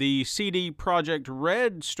on the CD Projekt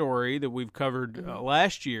Red story that we've covered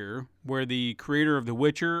last year, where the creator of The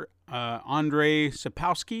Witcher, Andrei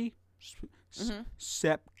Sapkowski,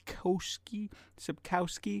 Sapkowski.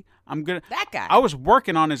 That guy. I was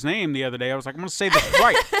working on his name the other day. I was like, I'm gonna say this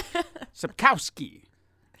right. Sapkowski.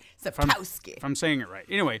 Sapkowski. If I'm saying it right.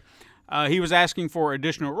 Anyway, he was asking for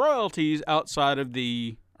additional royalties outside of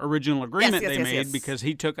the original agreement they made yes. because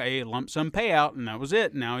he took a lump sum payout and that was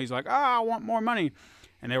it. Now he's like, I want more money.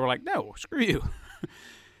 And they were like, no, screw you.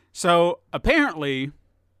 So apparently,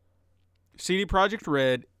 CD Projekt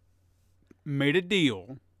Red made a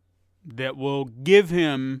deal that will give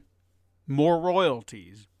him more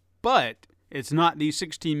royalties, but it's not the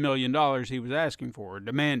 $16 million he was asking for,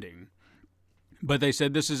 demanding. But they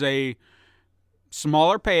said this is a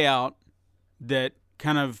smaller payout that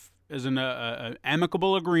kind of as an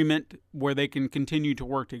amicable agreement where they can continue to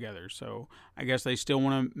work together. So I guess they still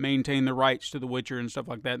want to maintain the rights to The Witcher and stuff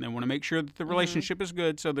like that, and they want to make sure that the relationship is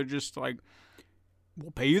good. So they're just like,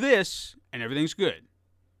 we'll pay you this, and everything's good.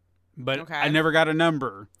 But I never got a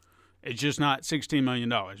number. It's just not $16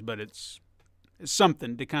 million, but it's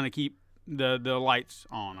something to kind of keep the lights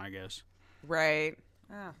on, I guess. Right.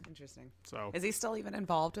 Oh, interesting. So is he still even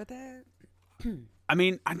involved with it? I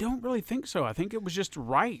mean, I don't really think so. I think it was just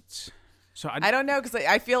rights. So I don't know, because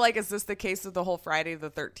I feel like, is this the case of the whole Friday the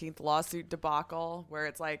 13th lawsuit debacle, where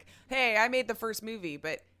it's like, hey, I made the first movie,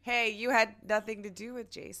 but hey, you had nothing to do with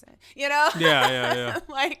Jason, you know? Yeah.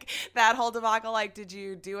 Like that whole debacle, like, did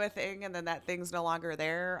you do a thing and then that thing's no longer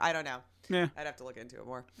there? I don't know. Yeah. I'd have to look into it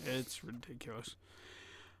more. It's ridiculous.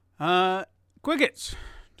 Quiggets.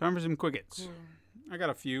 Time for some quiggets. I got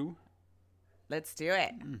a few. Let's do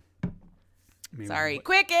it. Maybe Sorry,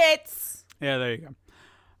 Quiggets. Yeah, there you go.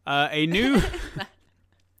 A new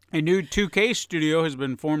 2K studio has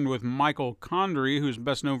been formed with Michael Condrey, who's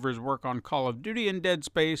best known for his work on Call of Duty and Dead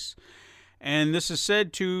Space. And this is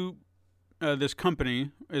said to, this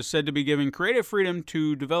company is said to be giving creative freedom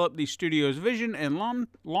to develop the studio's vision and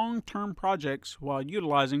long-term projects while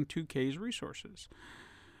utilizing 2K's resources.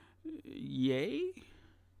 Yay,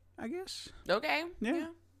 I guess. Okay. Yeah.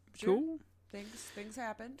 Sure. Cool. Things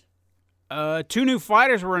happened. 2 new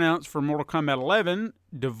fighters were announced for Mortal Kombat 11,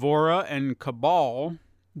 Devora and Cabal.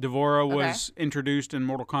 Devora was introduced in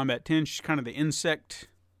Mortal Kombat 10. She's kind of the insect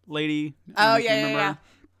lady. Oh, yeah.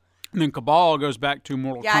 And then Cabal goes back to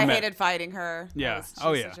Mortal Kombat. Yeah, I hated fighting her. Yeah. She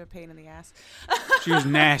was such a pain in the ass. She was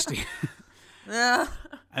nasty. And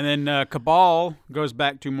then Cabal goes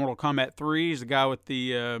back to Mortal Kombat 3. He's the guy with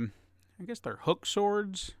the, I guess they're hook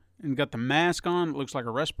swords, and got the mask on. It looks like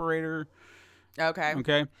a respirator.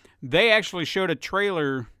 Okay. They actually showed a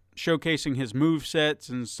trailer showcasing his movesets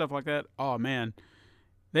and stuff like that. Oh, man.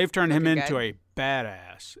 They've turned him into a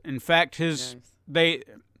badass. In fact,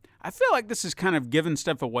 I feel like this is kind of giving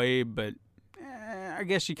stuff away, but I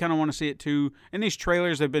guess you kind of want to see it too. In these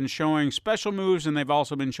trailers, they've been showing special moves, and they've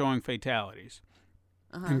also been showing fatalities.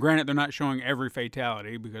 And granted, they're not showing every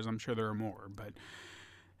fatality, because I'm sure there are more, but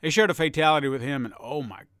they showed a fatality with him, and oh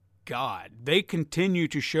my God, they continue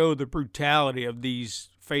to show the brutality of these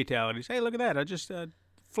fatalities. Hey, look at that. I just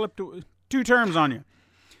flipped 2 terms on you.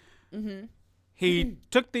 Mm-hmm. He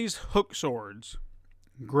took these hook swords,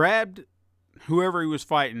 grabbed whoever he was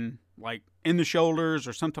fighting, like in the shoulders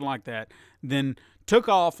or something like that, then took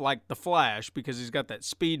off like the Flash, because he's got that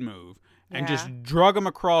speed move, and just drug him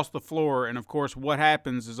across the floor. And, of course, what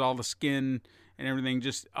happens is all the skin and everything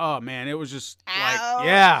just, oh, man, it was just like,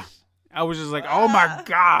 yeah. I was just like, oh, my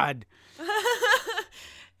God.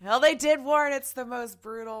 Well, they did warn it's the most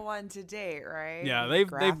brutal one to date, right? Yeah,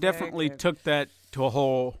 they've definitely took that to a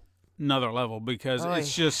whole another level, because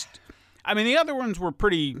it's just, I mean, the other ones were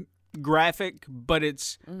pretty graphic, but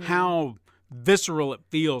it's how visceral it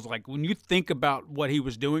feels. Like when you think about what he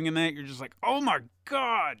was doing in that, you're just like, oh my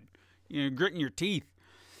God, you know, gritting your teeth.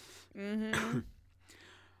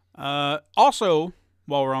 Also,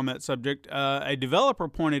 while we're on that subject, a developer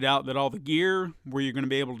pointed out that all the gear, where you're going to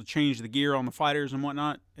be able to change the gear on the fighters and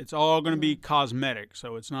whatnot, it's all going to be cosmetic.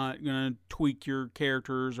 So it's not going to tweak your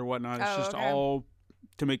characters or whatnot. It's just all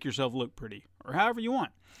to make yourself look pretty, or however you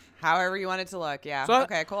want. However you want it to look, yeah. So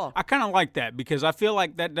okay, cool. I kind of like that, because I feel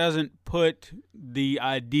like that doesn't put the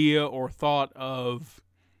idea or thought of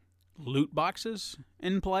loot boxes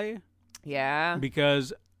in play. Yeah.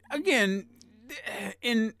 Because, again,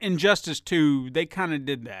 in Injustice 2, they kind of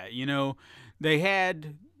did that, you know.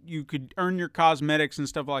 You could earn your cosmetics and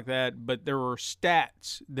stuff like that, but there were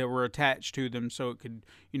stats that were attached to them, so it could,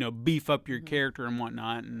 you know, beef up your character and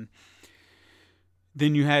whatnot. And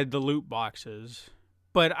then you had the loot boxes.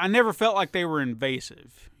 But I never felt like they were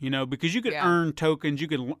invasive, you know, because you could earn tokens, you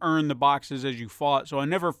could earn the boxes as you fought. So I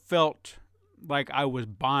never felt like I was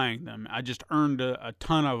buying them. I just earned a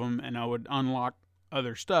ton of them, and I would unlock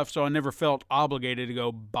other stuff. So I never felt obligated to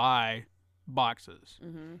go buy boxes.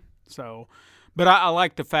 So, but I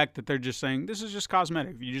like the fact that they're just saying, this is just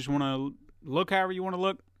cosmetic. If you just want to look however you want to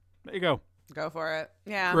look, there you go. Go for it.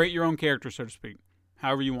 Yeah. Create your own character, so to speak,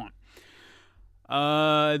 however you want.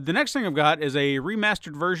 The next thing I've got is a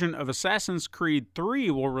remastered version of Assassin's Creed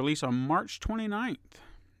 3 will release on March 29th.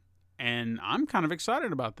 And I'm kind of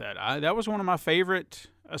excited about that. That was one of my favorite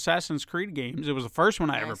Assassin's Creed games. It was the first one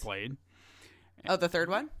I ever played. Oh, the third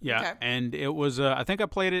one? Yeah, okay. And it was, I think I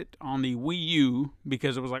played it on the Wii U,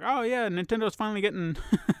 because it was like, oh yeah, Nintendo's finally getting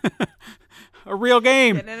a real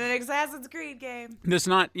game. Getting an Assassin's Creed game. That's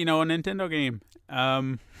not, you know, a Nintendo game.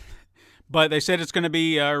 But they said it's going to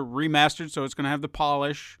be remastered, so it's going to have the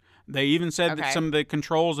polish. They even said that Okay. some of the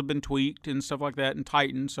controls have been tweaked and stuff like that and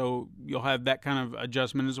tightened, so you'll have that kind of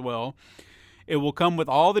adjustment as well. It will come with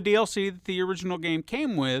all the DLC that the original game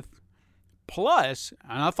came with, plus,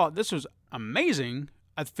 and I thought this was amazing,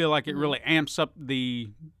 I feel like it really amps up the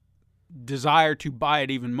desire to buy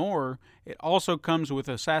it even more. It also comes with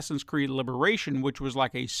Assassin's Creed Liberation, which was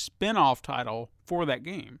like a spin-off title for that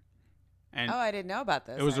game. And Oh, I didn't know about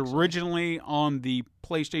this. it was actually. originally on the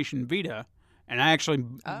PlayStation Vita, and I actually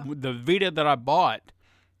Oh. the Vita that I bought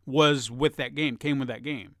was with that game, came with that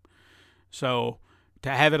game. So to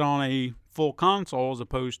have it on a full console as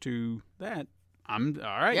opposed to that, I'm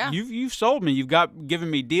all right. Yeah. You've sold me. You've given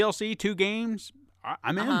me DLC, 2 games.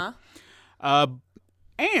 I'm in. Uh-huh.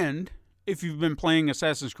 And if you've been playing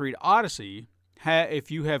Assassin's Creed Odyssey, if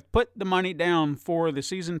you have put the money down for the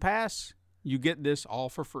season pass, you get this all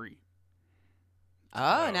for free.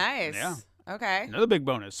 Oh, So, nice. yeah. Okay. Another big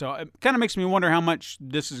bonus. So it kind of makes me wonder how much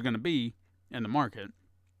this is going to be in the market.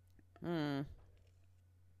 Hmm.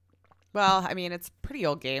 Well, I mean, it's a pretty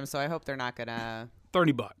old game, so I hope they're not gonna.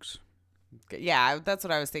 $30. Yeah, that's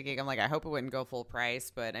what I was thinking. I'm like, I hope it wouldn't go full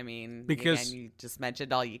price, but I mean, Because- again, you just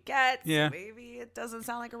mentioned all you get. Yeah. So maybe it doesn't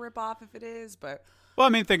sound like a ripoff if it is, but Well, I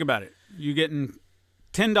mean, think about it. You're getting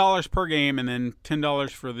 $10 per game and then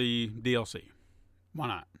 $10 for the DLC. Why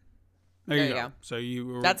not? There you go. So you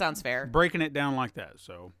were that sounds fair. breaking it down like that.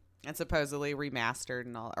 So And supposedly remastered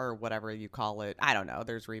and all, or whatever you call it. I don't know.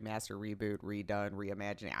 There's remaster, reboot, redone,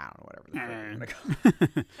 reimagining. I don't know, whatever the fuck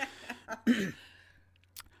you wanna call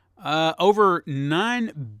it. over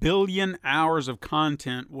 9 billion hours of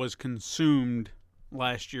content was consumed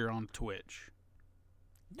last year on Twitch.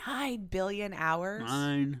 9 billion hours.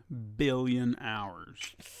 9 billion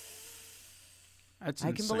hours. That's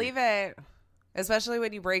I can insane. believe it. Especially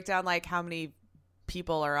when you break down like how many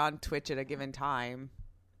people are on Twitch at a given time.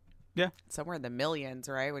 Yeah. Somewhere in the millions,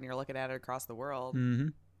 right? When you're looking at it across the world. Mm-hmm.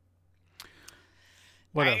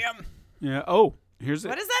 What else? Damn. Yeah. Oh, here's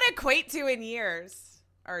What it. does that equate to in years?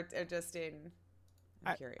 Or just in...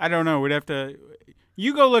 I'm curious. I don't know. We'd have to.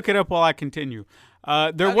 You go look it up while I continue.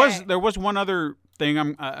 There was one other thing.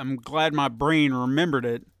 I'm glad my brain remembered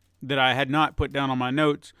it that I had not put down on my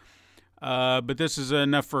notes. But this is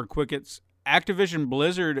enough for a quick. It's Activision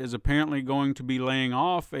Blizzard is apparently going to be laying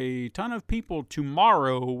off a ton of people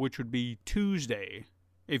tomorrow, which would be Tuesday,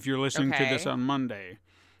 if you're listening to this Okay. on Monday.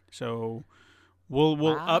 So we'll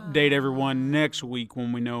update everyone next week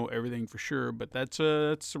when we know everything for sure. But that's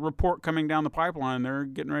a report coming down the pipeline. They're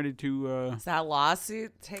getting ready to. Is that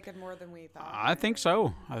lawsuit taking more than we thought? I think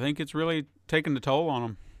so. I think it's really taking the toll on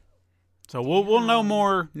them. So we'll know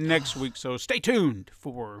more next week. So stay tuned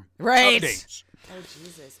for Right. updates. Oh,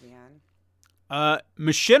 Jesus, man.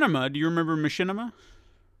 Machinima. Do you remember Machinima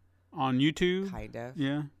on YouTube? Kind of.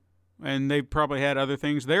 Yeah. And they probably had other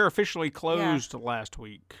things. They're officially closed last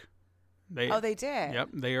week. They did? Yep.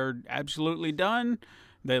 They are absolutely done.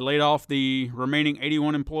 They laid off the remaining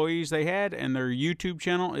 81 employees they had, and their YouTube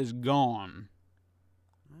channel is gone.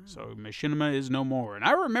 So Machinima is no more. And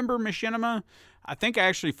I remember Machinima. I think I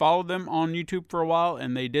actually followed them on YouTube for a while,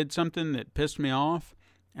 and they did something that pissed me off.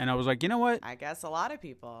 And I was like, you know what? I guess a lot of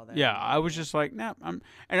people. Then. Yeah, I was just like, nah. And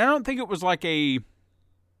I don't think it was like I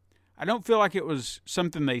don't feel like it was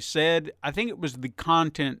something they said. I think it was the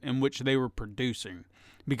content in which they were producing.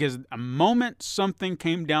 Because a moment something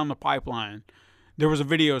came down the pipeline, there was a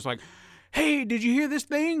video. It's like, hey, did you hear this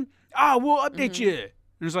thing? We'll update you.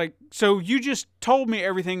 And it's like, so you just told me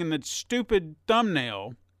everything in the stupid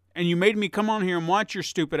thumbnail, and you made me come on here and watch your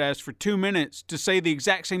stupid ass for 2 minutes to say the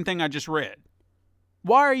exact same thing I just read.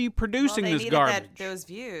 Why are you producing they this needed garbage? those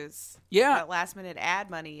views. Yeah. That last minute ad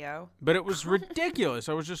money, yo. But it was ridiculous.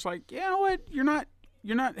 I was just like, you know what? You're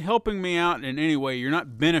not helping me out in any way. You're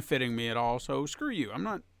not benefiting me at all. So screw you. I'm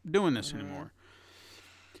not doing this anymore.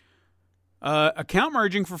 Account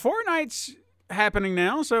merging for Fortnite's happening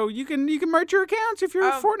now, so you can merge your accounts if you're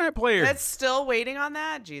a Fortnite player. That's still waiting on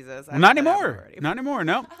that? Jesus. I Not thought that happened anymore. already. Not anymore.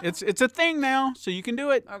 No, it's a thing now, so you can do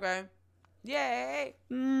it. Okay. Yay.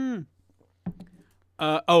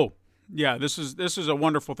 Yeah, this is a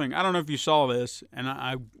wonderful thing. I don't know if you saw this, and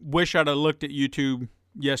I wish I'd have looked at YouTube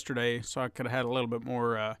yesterday so I could have had a little bit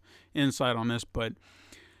more insight on this. But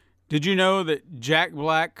did you know that Jack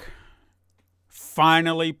Black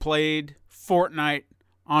finally played Fortnite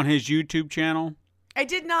on his YouTube channel? I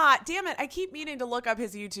did not. Damn it. I keep meaning to look up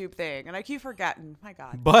his YouTube thing, and I keep forgetting. My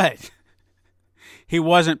God. But he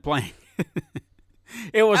wasn't playing.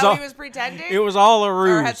 It was all, he was pretending? It was all a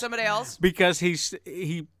ruse. Or had somebody else? Because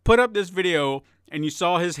he put up this video and you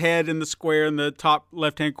saw his head in the square in the top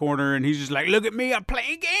left-hand corner, and he's just like, look at me, I'm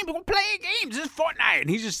playing games, this is Fortnite. And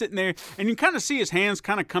he's just sitting there, and you kind of see his hands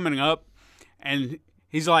kind of coming up, and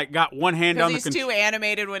he's like got one hand on the controller. He's too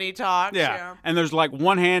animated when he talks. Yeah, and there's like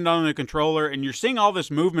one hand on the controller, and you're seeing all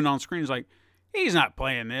this movement on screen. It's like, he's not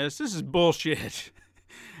playing this. This is bullshit.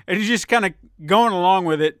 And he's just kind of going along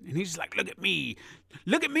with it, and he's just like, look at me,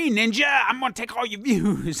 ninja, I'm going to take all your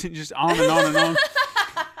views, and just on and on and on.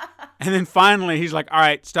 And then finally, he's like, all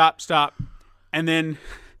right, stop. And then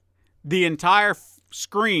the entire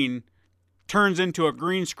screen turns into a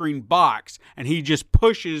green screen box, and he just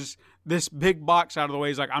pushes this big box out of the way.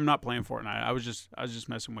 He's like, I'm not playing Fortnite. I was just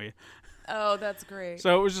messing with you. Oh, that's great.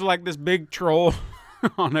 So it was just like this big troll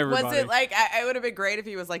on everybody. Was it like, it would have been great if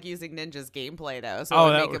he was like using Ninja's gameplay though, so it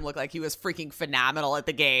would make him look like he was freaking phenomenal at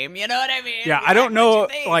the game. You know what I mean? Yeah, I don't know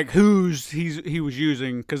like whose he was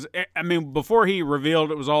using, because I mean before he revealed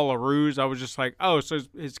it was all a ruse, I was just like, oh, so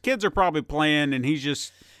his kids are probably playing and he's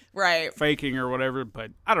just faking or whatever. But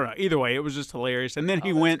I don't know. Either way, it was just hilarious. And then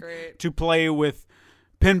he went to play with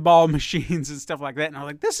pinball machines and stuff like that, and I was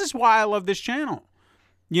like, this is why I love this channel.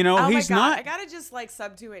 You know, he's not. I gotta just like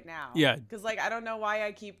sub to it now. Yeah, because like I don't know why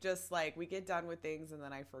I keep just like we get done with things and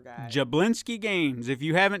then I forget. Jablinski Games. If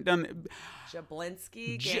you haven't done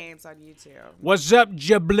Jablinski Games on YouTube. What's up,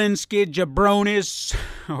 Jablinski Jabronis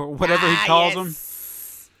or whatever he calls them.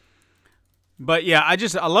 But yeah,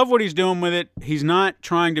 I love what he's doing with it. He's not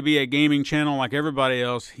trying to be a gaming channel like everybody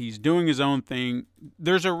else. He's doing his own thing.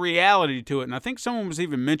 There's a reality to it, and I think someone was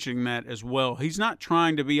even mentioning that as well. He's not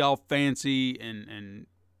trying to be all fancy and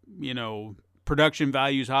you know, production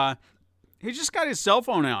values high. He's just got his cell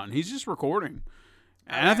phone out and he's just recording.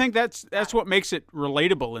 And I think that's what makes it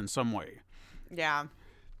relatable in some way. Yeah.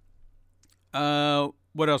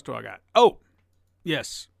 What else do I got? Oh,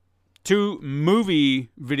 yes. 2 movie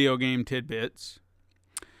video game tidbits.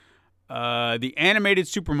 The animated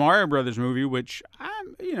Super Mario Brothers movie, which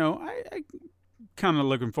I'm kind of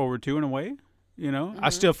looking forward to in a way. You know, I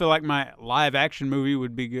still feel like my live action movie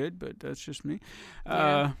would be good, but that's just me.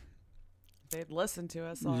 They'd listen to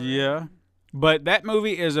us already. Yeah. But that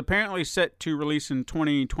movie is apparently set to release in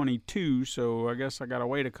 2022, so I guess I got to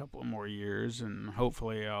wait a couple of more years, and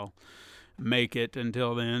hopefully I'll make it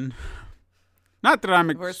until then. Not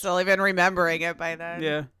that we're still even remembering it by then.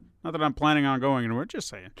 Yeah. Not that I'm planning on going anywhere, just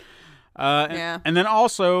saying. And then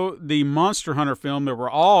also the Monster Hunter film that we're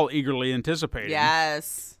all eagerly anticipating.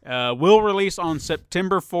 Yes. Will release on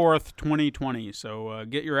September 4th, 2020. So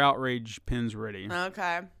get your outrage pins ready.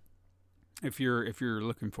 Okay. If you're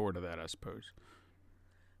looking forward to that, I suppose.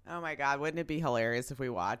 Oh my God, wouldn't it be hilarious if we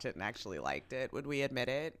watched it and actually liked it? Would we admit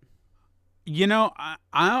it? You know,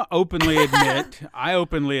 I openly admit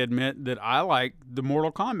that I like the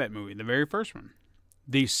Mortal Kombat movie, the very first one.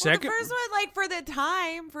 The second, the first one, like for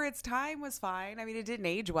its time, was fine. I mean, it didn't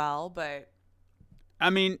age well, but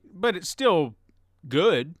but it's still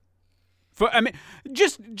good.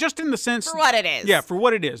 Just in the sense for what it is. Yeah, for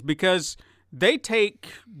what it is, because they take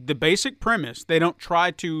the basic premise. They don't try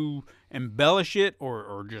to embellish it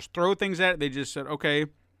or just throw things at it. They just said, okay,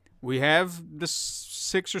 we have the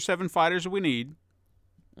 6 or 7 fighters that we need,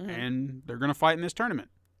 and they're going to fight in this tournament.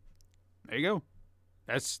 There you go.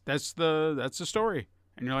 That's the story.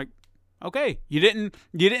 And you're like, okay, you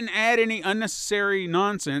didn't add any unnecessary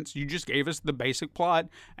nonsense. You just gave us the basic plot,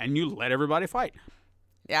 and you let everybody fight.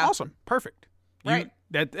 Yeah. Awesome. Perfect. Right.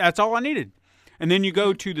 That's all I needed. And then you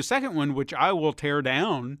go to the second one, which I will tear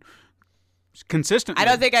down consistently. I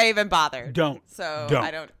don't think I even bothered. Don't. So don't.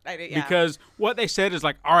 I don't. Because what they said is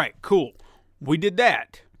like, all right, cool. We did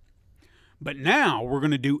that. But now we're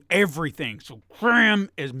going to do everything. So cram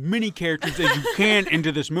as many characters as you can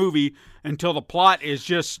into this movie until the plot is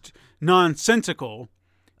just nonsensical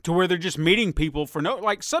to where they're just meeting people for no...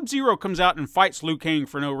 Like, Sub-Zero comes out and fights Liu Kang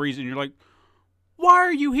for no reason. You're like, why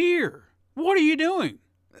are you here? What are you doing?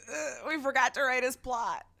 We forgot to write his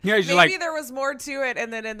plot. Yeah, maybe there was more to it,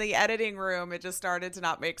 and then in the editing room, it just started to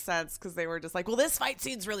not make sense because they were just like, well, this fight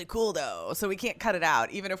scene's really cool, though, so we can't cut it out,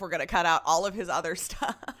 even if we're going to cut out all of his other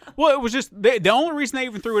stuff. Well, it was just, the only reason they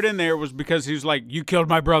even threw it in there was because he was like, you killed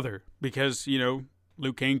my brother, because,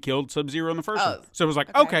 Liu Kang killed Sub-Zero in the first one. So it was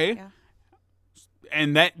like, okay. Yeah.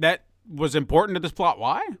 And that was important to this plot.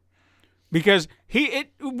 Why? Because it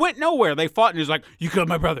went nowhere. They fought and he was like, you killed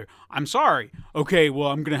my brother. I'm sorry. Okay, well,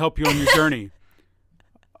 I'm going to help you on your journey.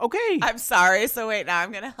 Okay. I'm sorry. So wait, now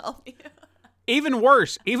I'm going to help you. Even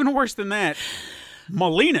worse than that,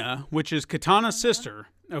 Melina, which is Katana's sister,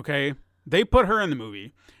 okay, they put her in the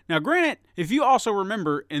movie. Now, granted, if you also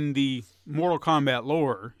remember in the Mortal Kombat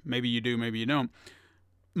lore, maybe you do, maybe you don't,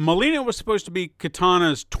 Melina was supposed to be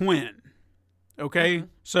Katana's twin. Okay?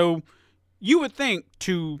 So you would think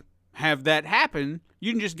to have that happen,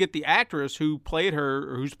 you can just get the actress who played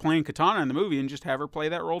her or who's playing Katana in the movie and just have her play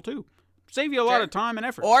that role too. Save you a lot of time and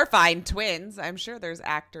effort. Or find twins. I'm sure there's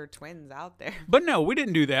actor twins out there. But no, we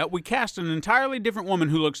didn't do that. We cast an entirely different woman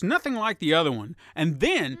who looks nothing like the other one. And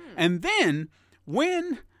then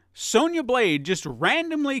when Sonya Blade just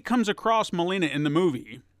randomly comes across Melina in the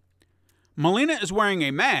movie, Melina is wearing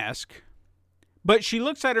a mask, but she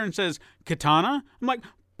looks at her and says, "Katana?" I'm like,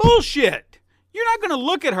 bullshit. You're not going to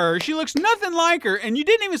look at her. She looks nothing like her, and you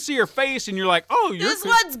didn't even see her face, and you're like, oh, This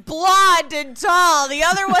one's blonde and tall. The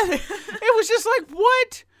other one... It was just like,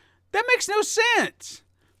 what? That makes no sense.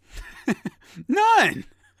 None.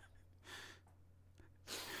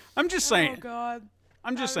 I'm just saying. Oh, God.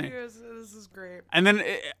 I'm just saying. This is great. And then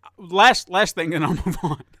last thing, and I'll move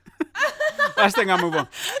on. Last thing, I'll move on.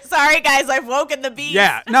 Sorry, guys. I've woken the beast.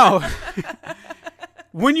 Yeah, no.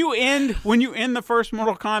 When you end the first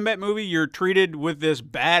Mortal Kombat movie, you're treated with this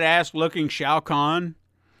badass looking Shao Kahn.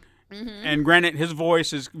 Mm-hmm. And granted, his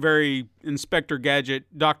voice is very Inspector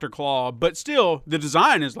Gadget, Dr. Claw, but still, the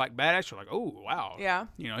design is like badass. You're like, oh wow, yeah.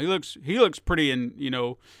 He looks pretty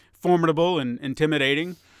formidable and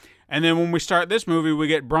intimidating. And then when we start this movie, we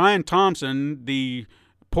get Brian Thompson, the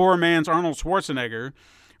poor man's Arnold Schwarzenegger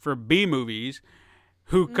for B movies,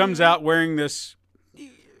 who comes out wearing this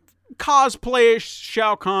cosplayish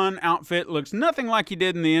Shao Kahn outfit. Looks nothing like he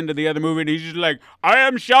did in the end of the other movie. And he's just like, I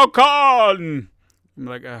am Shao Kahn. I'm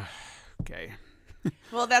like, okay.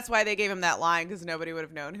 Well, that's why they gave him that line, because nobody would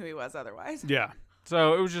have known who he was otherwise. Yeah.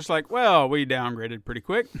 So it was just like, well, we downgraded pretty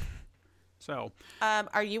quick. So.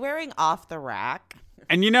 Are you wearing Off the Rack?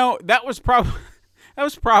 And that was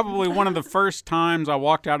probably one of the first times I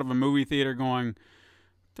walked out of a movie theater going,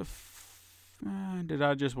 did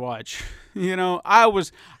I just watch?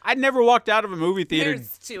 I'd never walked out of a movie theater.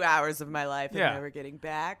 There's 2 hours of my life I'm never getting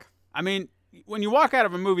back. I mean, when you walk out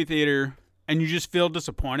of a movie theater and you just feel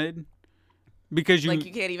disappointed because you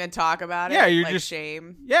can't even talk about it. Yeah, you're like just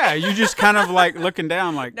shame. Yeah, you're just kind of like looking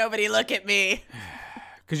down, like nobody look at me.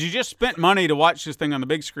 Because you just spent money to watch this thing on the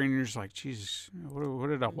big screen, and you're just like, Jesus, what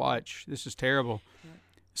did I watch? This is terrible.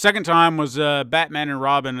 Second time was Batman and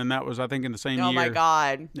Robin, and that was, I think, in the same year. Oh, my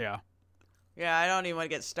God. Yeah. Yeah, I don't even want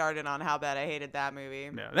to get started on how bad I hated that movie.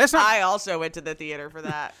 Yeah, I also went to the theater for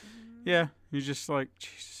that. Yeah, you're just like,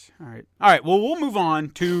 Jesus. All right. Well, we'll move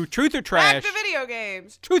on to Truth or Trash. Back to video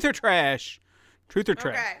games. Truth or Trash. Truth or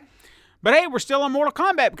Trash. Okay. But hey, we're still on Mortal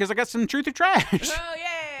Kombat because I got some Truth or Trash. Oh,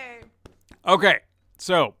 yay. Okay.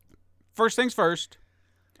 So, first things first.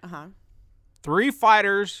 3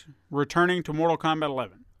 fighters returning to Mortal Kombat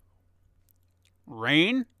 11.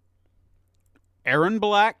 Rain, Aaron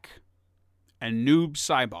Black, and Noob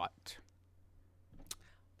Saibot.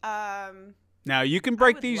 Now you can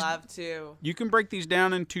break these. Love to. You can break these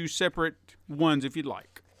down into separate ones if you'd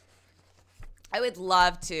like. I would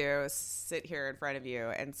love to sit here in front of you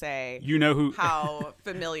and say, you know who, how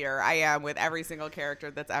familiar I am with every single character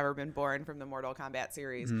that's ever been born from the Mortal Kombat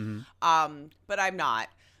series. Mm-hmm. But I'm not.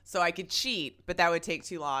 So I could cheat, but that would take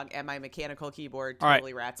too long, and my mechanical keyboard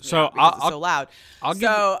totally rats me out because it's so loud.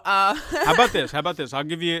 How about this? I'll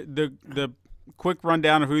give you the quick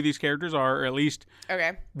rundown of who these characters are, or at least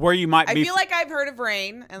where you might be. I feel like I've heard of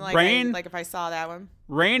Rain, and like if I saw that one.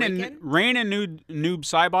 Rain and Noob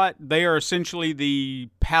Saibot, they are essentially the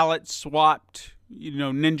palette swapped,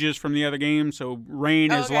 ninjas from the other game. So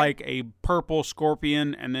Rain is like a purple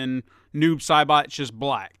scorpion, and then Noob Saibot's just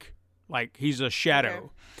black, like he's a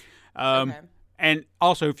shadow. And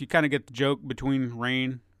also, if you kind of get the joke between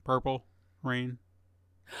Rain. Oh,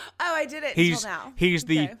 I did it until now. He's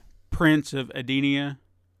the Prince of Edenia.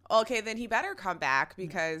 Okay, then he better come back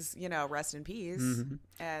because, rest in peace. Mm-hmm.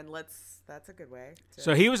 And that's a good way.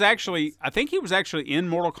 So he was actually, I think he was actually in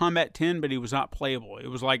Mortal Kombat 10, but he was not playable. It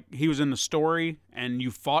was like he was in the story and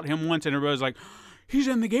you fought him once and everybody was like, he's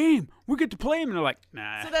in the game. We get to play him. And they're like,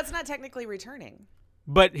 nah. So that's not technically returning.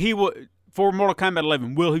 But he will, for Mortal Kombat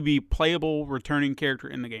 11, will he be playable returning character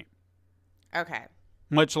in the game? Okay.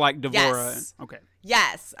 Much like Devora. Yes. Okay.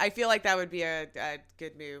 Yes. I feel like that would be a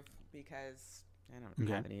good move because I don't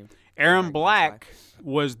have any. Aaron Black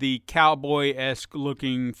was the cowboy-esque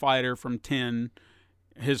looking fighter from 10.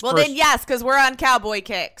 Then yes, because we're on cowboy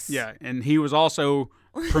kicks. Yeah, and he was also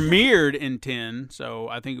premiered in 10, so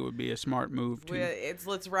I think it would be a smart move too.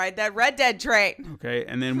 Let's ride that Red Dead train. Okay,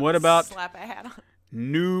 and then what about slap a hat on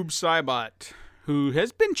Noob Saibot, who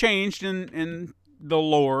has been changed in the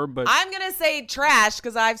lore, but I'm gonna say trash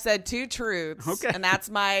because I've said 2 truths, and that's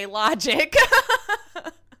my logic.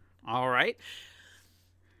 All right.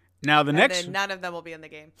 Now the And next, then none of them will be in the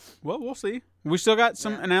game. well, we'll see. We still got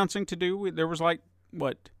some announcing to do. There was like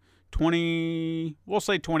what 20? We'll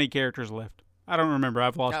say 20 characters left. I don't remember.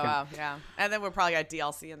 I've lost count. wow, yeah. And then we'll probably got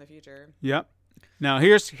DLC in the future. Yep. Now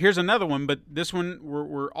here's another one, but this one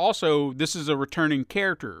we're also this is a returning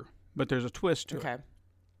character, but there's a twist to it.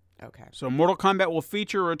 Okay. So Mortal Kombat will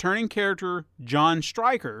feature a returning character, John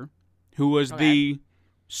Stryker, who was the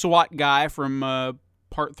SWAT guy from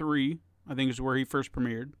Part 3, I think is where he first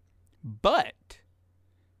premiered. But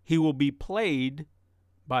he will be played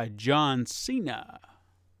by John Cena.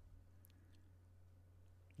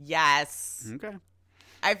 Yes. Okay.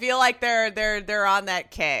 I feel like they're on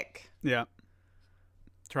that kick. Yeah.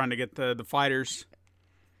 Trying to get the fighters.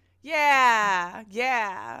 Yeah.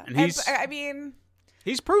 And I mean,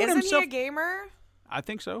 he's proven isn't himself. he a gamer? I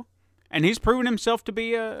think so. And he's proven himself to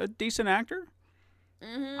be a decent actor.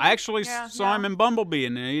 Mm-hmm. I actually saw him in Bumblebee,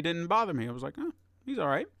 and he didn't bother me. I was like, oh, he's all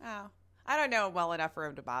right. Oh. I don't know well enough for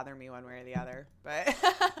him to bother me one way or the other, but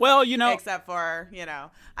Well, except for,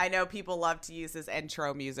 I know people love to use his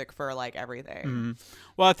intro music for like everything. Mm-hmm.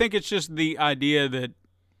 Well, I think it's just the idea that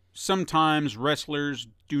sometimes wrestlers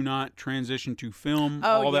do not transition to film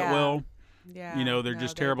that well. Yeah. They're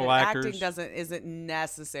just terrible actors. Acting isn't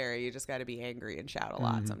necessary. You just got to be angry and shout a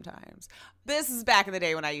lot sometimes. This is back in the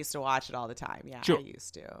day when I used to watch it all the time. Yeah, Sure. I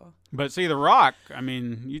used to. But see, The Rock, I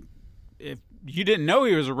mean, if you didn't know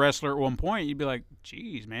he was a wrestler at one point, you'd be like,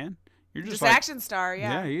 geez, man. You're just like, action star,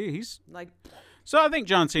 yeah. Yeah, he's... Like, So I think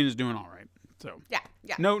John Cena's doing all right. So yeah.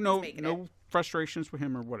 No He's making it. frustrations with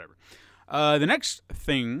him or whatever. The next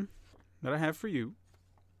thing that I have for you,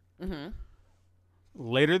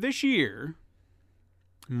 later this year,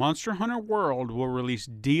 Monster Hunter World will release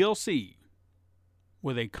DLC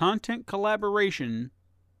with a content collaboration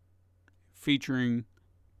featuring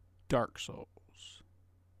Dark Souls.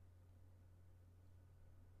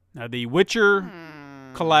 Now, the Witcher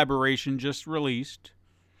collaboration just released.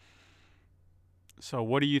 So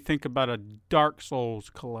what do you think about a Dark Souls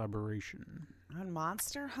collaboration? On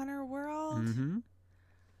Monster Hunter World? Mm-hmm.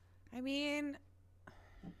 I mean,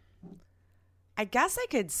 I guess I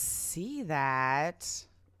could see that.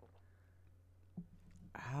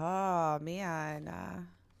 Oh, man.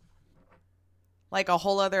 Like a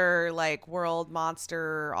whole other, like, world,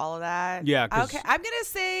 monster, all of that? Yeah. Okay, I'm going to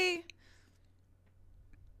say...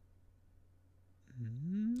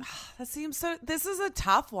 That seems so... This is a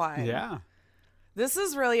tough one. Yeah. This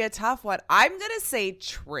is really a tough one. I'm going to say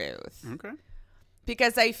truth. Okay.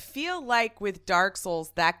 Because I feel like with Dark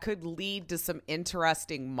Souls, that could lead to some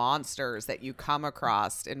interesting monsters that you come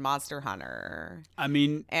across in Monster Hunter. I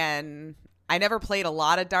mean... And I never played a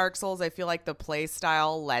lot of Dark Souls. I feel like the play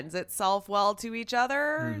style lends itself well to each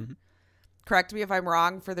other. Mm-hmm. Correct me if I'm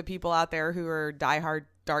wrong for the people out there who are diehard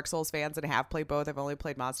Dark Souls fans and have played both. I've only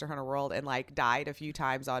played Monster Hunter World and like died a few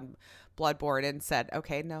times on Bloodborne and said,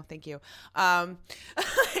 okay, no, thank you.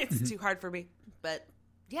 It's too hard for me. But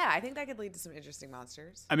yeah, I think that could lead to some interesting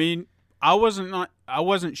monsters. I mean, I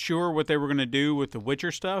wasn't sure what they were going to do with the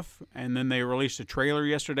Witcher stuff, and then they released a trailer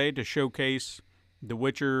yesterday to showcase the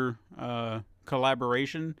Witcher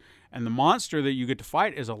collaboration, and the monster that you get to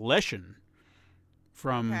fight is a Leshen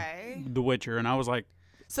from The Witcher, and I was like,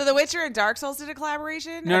 so The Witcher and Dark Souls did a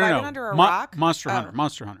collaboration? No, Have no, I been under a rock? Monster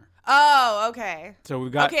Hunter. Oh, okay. So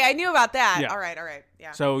we've got Okay, I knew about that. Yeah. All right.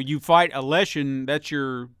 Yeah. So you fight a Leshen, that's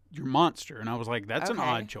your monster, and I was like, that's an Okay.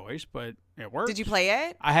 odd choice, but it works. Did you play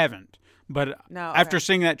it? I haven't. But No, after okay.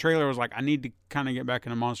 seeing that trailer, I was like, I need to kind of get back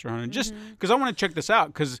into Monster Hunter. Just because I want to check this out.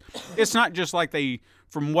 Because it's not just like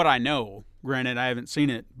from what I know, granted, I haven't seen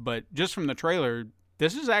it, but just from the trailer,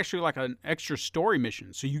 this is actually like an extra story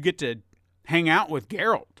mission. So you get to hang out with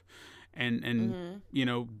Geralt. And you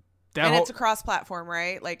know, that And whole, it's a cross-platform,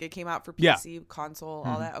 right? Like it came out for Yeah. PC, console,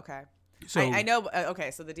 all that? Okay. so, I know.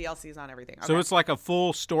 Okay, so the DLC is on everything. Okay. So it's like a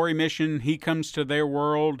full story mission. He comes to their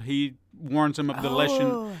world. He warns them of the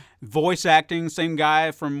Leshen. Voice acting, same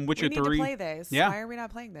guy from Witcher we need 3. to play this. Yeah. Why are we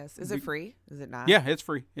not playing this? Is it free? Is it not? Yeah, it's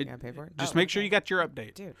free. You gotta pay for it? Just Oh, make sure okay. you got your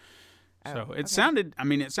update. Dude. So Oh, it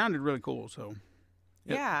okay. sounded really cool. So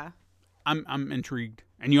Yeah. I'm intrigued.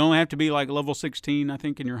 And you only have to be like level 16, I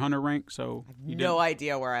think, in your hunter rank. So you No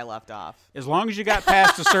idea where I left off. as long as you got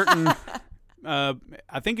past a certain,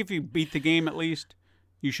 I think if you beat the game at least,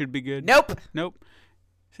 you should be good. Nope.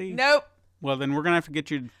 See? Nope. Well, then we're gonna have to get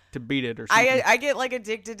you to beat it or something. I get like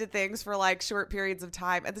addicted to things for like short periods of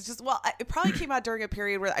time, and it's just it probably came out during a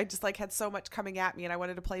period where I just like had so much coming at me, and I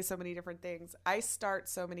wanted to play so many different things. I start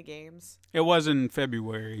so many games. It was in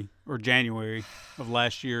February or January of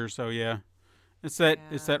last year, so yeah. It's that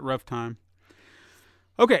rough time.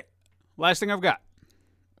 Okay, last thing I've got.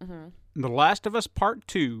 The Last of Us Part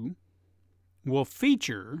 2 will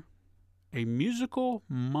feature a musical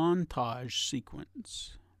montage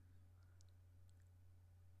sequence.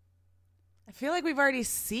 I feel like we've already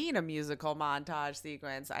seen a musical montage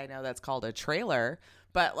sequence. I know that's called a trailer,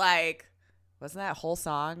 but like, wasn't that whole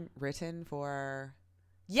song written for?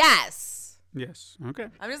 Yes. Yes. Okay.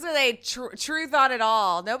 I'm just going to say truth on it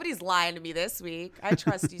all. Nobody's lying to me this week. I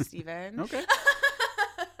trust you, Steven. Okay.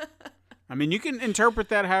 I mean, you can interpret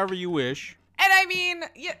that however you wish. And I mean,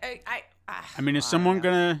 yeah, I mean, is someone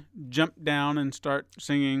going to jump down and start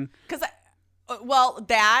singing? Because, well,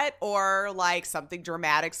 that or like something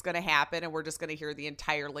dramatic's going to happen and we're just going to hear the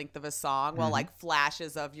entire length of a song while like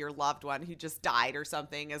flashes of your loved one who just died or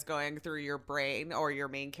something is going through your brain or your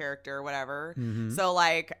main character or whatever. So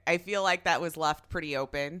like, I feel like that was left pretty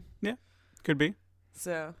open. Yeah, could be.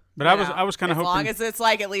 So, but I was kind of hoping, as long as it's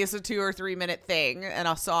like at least a 2 or 3 minute thing and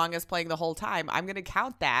a song is playing the whole time, I'm going to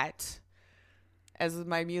count that as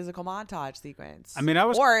my musical montage sequence. I mean,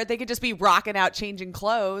 or they could just be rocking out, changing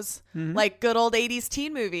clothes, like good old 80s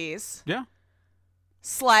teen movies. Yeah.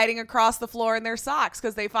 Sliding across the floor in their socks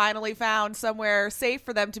because they finally found somewhere safe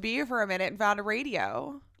for them to be for a minute and found a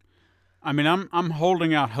radio. I mean, I'm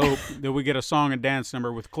holding out hope that we get a song and dance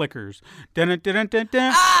number with clickers. Dun, dun, dun, dun,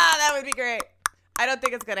 dun. Ah, that would be great. I don't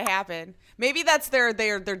think it's gonna happen. Maybe that's they're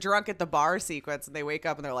drunk at the bar sequence and they wake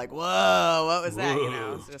up and they're like, "Whoa, what was that?" You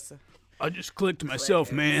know, it's just. I just clicked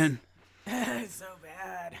myself, man. It's so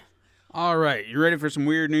bad. All right, you ready for some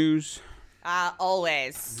weird news?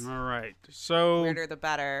 Always. All right, so Weirder the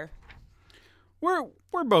better. we're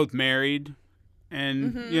both married,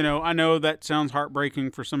 and you know, I know that sounds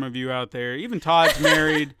heartbreaking for some of you out there. Even Todd's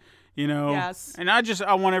married, you know. Yes. And I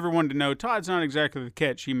want everyone to know Todd's not exactly the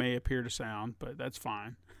catch he may appear to sound, but that's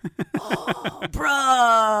fine. Oh,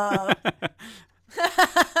 bruh.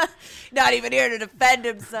 Not even here to defend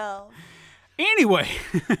himself. Anyway,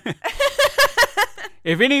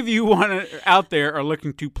 if any of you out there are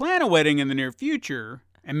looking to plan a wedding in the near future,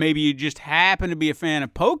 and maybe you just happen to be a fan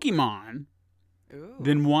of Pokemon,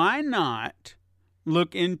 then why not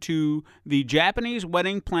look into the Japanese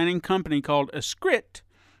wedding planning company called Ascrit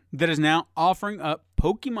that is now offering up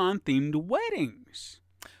Pokemon-themed weddings.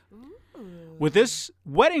 With this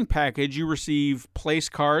wedding package, you receive place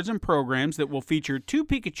cards and programs that will feature 2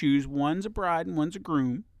 Pikachus, one's a bride and one's a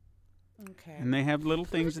groom. Okay. And they have little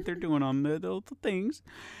things that they're doing on the little things.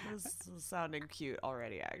 This is sounding cute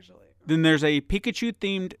already, actually. Then there's a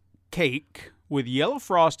Pikachu-themed cake with yellow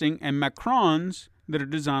frosting and macarons that are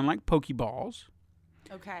designed like Pokeballs.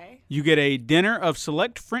 Okay. You get a dinner of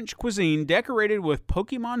select French cuisine decorated with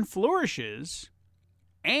Pokemon flourishes.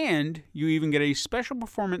 And you even get a special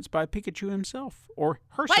performance by Pikachu himself or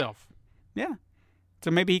herself. What? Yeah.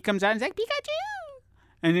 So maybe he comes out and says, Pikachu!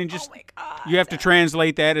 And then just, oh my God. You have to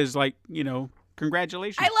translate that as like, you know,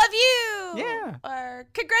 congratulations. I love you! Yeah. Or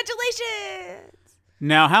congratulations!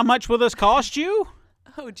 Now, how much will this cost you?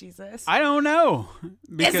 Oh, Jesus. I don't know.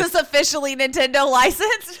 Is this officially Nintendo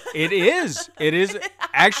licensed? It is. It is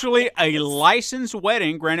actually a licensed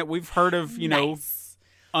wedding. Granted, we've heard of, you know,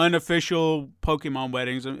 unofficial Pokemon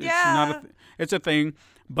weddings. It's a thing,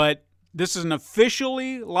 but this is an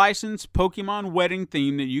officially licensed Pokemon wedding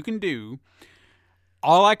theme that you can do.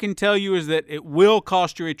 All I can tell you is that it will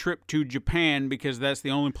cost you a trip to Japan because that's the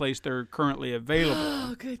only place they're currently available.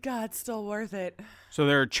 Oh, good God, still worth it. So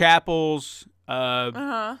there are chapels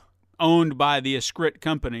owned by the Ascrit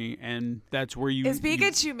company, and that's where you... Is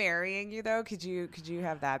Pikachu marrying you, though? Could you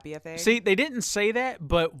have that be a thing? See, they didn't say that,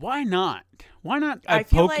 but why not? Why not I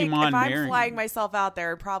feel Pokemon like if marrying I'm flying you? myself out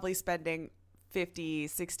there, probably spending 50,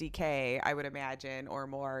 60K, I would imagine, or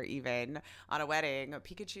more even, on a wedding.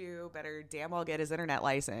 Pikachu better damn well get his internet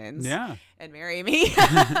license and marry me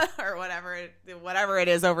or whatever it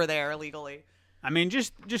is over there legally. I mean,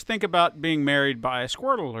 just think about being married by a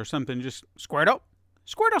Squirtle or something. Just Squirtle,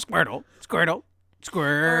 Squirtle, Squirtle, Squirtle, Squirtle.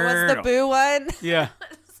 Or what's the Boo one? Yeah.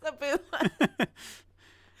 What's the Boo one?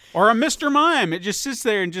 Or a Mr. Mime. It just sits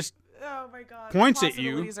there and just oh my God, points the at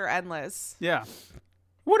you. possibilities are endless. Yeah.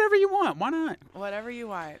 Whatever you want. Why not? Whatever you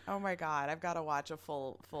want. Oh my God, I've got to watch a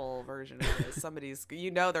full version of this. Somebody's, they're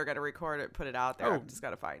going to record it, put it out there. I've just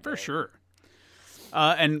got to find it. For sure.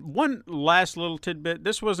 And one last little tidbit.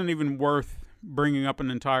 This wasn't even worth bringing up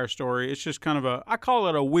an entire story. It's just kind of I call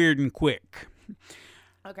it a weird and quick.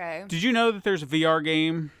 Okay. Did you know that there's a VR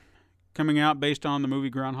game coming out based on the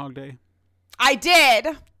movie Groundhog Day? I did.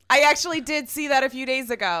 I actually did see that a few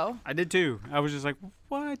days ago. I did too. I was just like,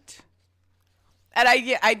 what? And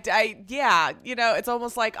it's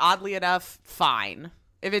almost like, oddly enough, fine.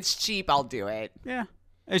 If it's cheap, I'll do it. Yeah.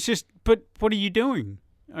 It's just, but what are you doing?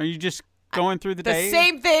 Are you just going through the The day.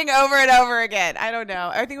 same thing over and over again. I don't know.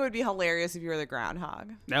 I think it would be hilarious if you were the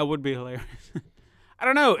groundhog. That would be hilarious. I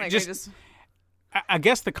don't know. Like, I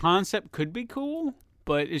guess the concept could be cool,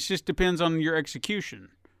 but it just depends on your execution.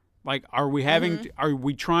 Like, are we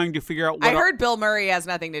trying to figure out what? I heard Bill Murray has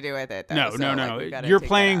nothing to do with it, though. No. Like, You're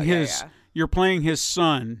playing You're playing his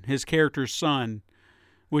son, his character's son,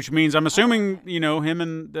 which means I'm assuming him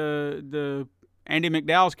and the Andy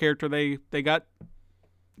McDowell's character they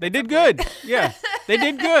did good. Yeah, they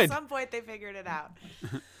did good. At some point, they figured it out.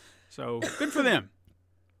 So good for them.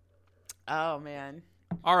 Oh man.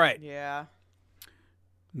 All right. Yeah.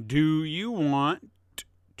 Do you want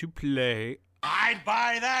to play? I'd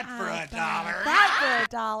buy that for $1. That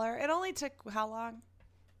for $1. It only took how long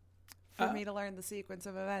for me to learn the sequence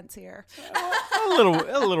of events here? A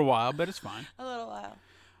little while, but it's fine. A little while.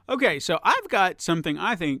 Okay, so I've got something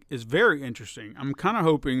I think is very interesting. I'm kind of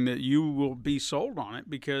hoping that you will be sold on it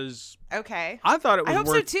because Okay. I thought it was I hope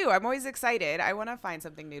worth. so too. I'm always excited. I want to find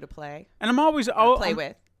something new to play. And I'm always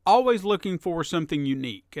with. always looking for something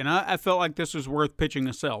unique, and I felt like this was worth pitching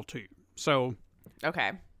a sell to. So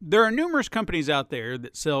Okay. there are numerous companies out there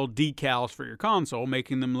that sell decals for your console,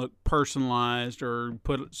 making them look personalized or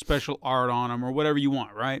put special art on them or whatever you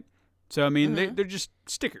want, right? So, I mean, they're just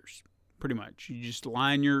stickers, pretty much. You just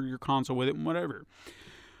line your console with it and whatever.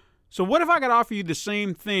 So what if I could offer you the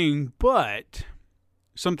same thing, but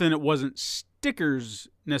something that wasn't stickers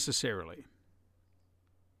necessarily?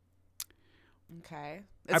 Okay.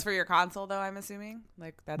 It's for your console, though, I'm assuming?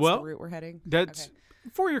 Like, that's Well, the route we're heading? That's Okay.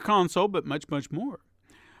 for your console, but much, much more.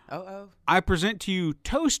 Oh. I present to you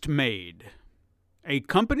ToastMade, a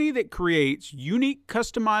company that creates unique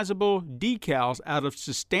customizable decals out of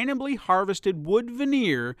sustainably harvested wood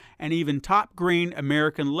veneer and even top-grain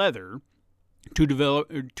American leather to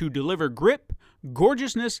deliver grip,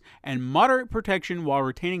 gorgeousness, and moderate protection while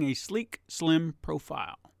retaining a sleek, slim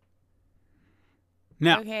profile.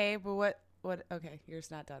 Now, Okay, but what? Okay, you're just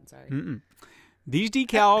not done. Sorry. these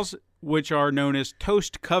decals, which are known as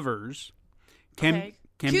toast covers, can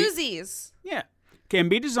be Koozies. can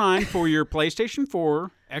be designed for your PlayStation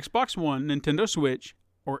 4, Xbox One, Nintendo Switch,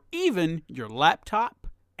 or even your laptop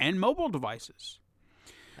and mobile devices.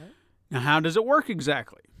 Now, how does it work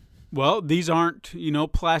exactly? Well, these aren't,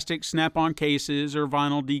 plastic snap-on cases or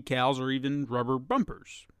vinyl decals or even rubber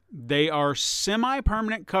bumpers. They are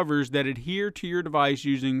semi-permanent covers that adhere to your device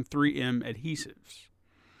using 3M adhesives.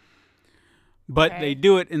 But they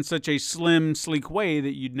do it in such a slim, sleek way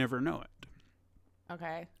that you'd never know it.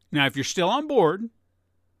 Okay. Now, if you're still on board,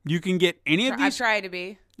 you can get any of I'm these. trying to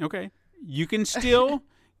be. Okay. You can still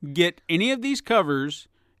get any of these covers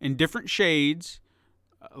in different shades,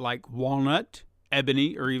 like walnut,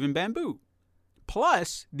 ebony, or even bamboo.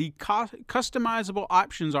 Plus, the customizable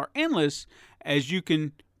options are endless, as you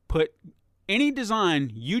can put any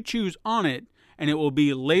design you choose on it, and it will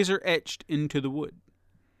be laser etched into the wood.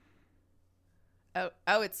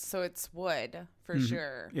 It's wood for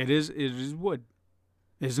sure. It is wood.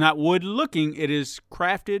 It's not wood looking. It is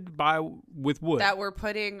crafted with wood. That we're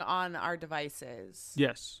putting on our devices.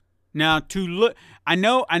 Yes. Now to look, I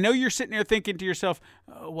know you're sitting there thinking to yourself,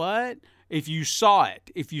 what? If you saw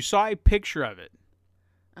a picture of it,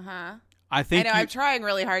 I think I'm trying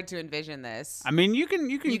really hard to envision this. I mean, you can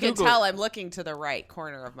You can Google tell it. I'm looking to the right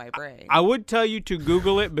corner of my brain. I would tell you to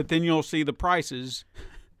Google it, but then you'll see the prices.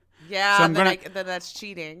 Yeah, So I'm then, gonna- then that's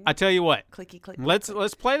cheating. I tell you what. Clicky click.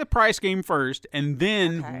 Let's play the price game first, and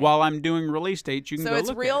then Okay. while I'm doing release dates, you can So go it's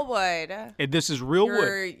look real at wood. it. This is real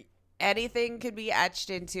wood. Anything could be etched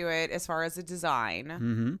into it as far as a design.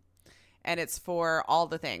 Mm-hmm. And it's for all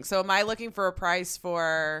the things. So am I looking for a price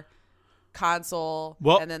for console,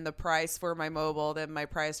 and then the price for my mobile, then my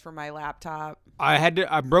price for my laptop? I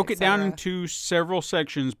broke it down cetera. into several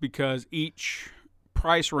sections because each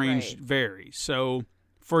price range Right. varies. So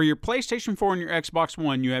for your PlayStation 4 and your Xbox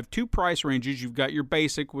One, you have two price ranges. You've got your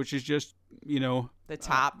basic, which is just, The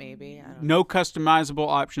top, maybe. I don't know. no customizable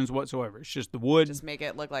options whatsoever. It's just the wood. Just make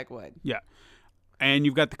it look like wood. Yeah. And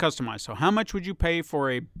you've got the customized. So how much would you pay for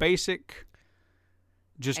a basic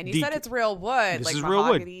just And you said it's real wood, This like is real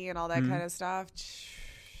wood. mahogany and all that kind of stuff.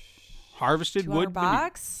 harvested wood veneer?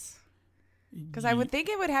 $200? Because I would think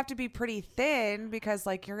it would have to be pretty thin because,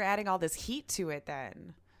 like, you're adding all this heat to it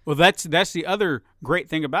then. Well, that's the other great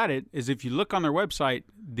thing about it is if you look on their website,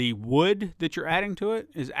 the wood that you're adding to it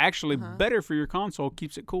is actually better for your console,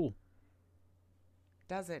 keeps it cool.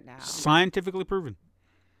 Does it now? Scientifically proven.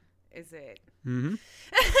 Is it? Mm-hmm.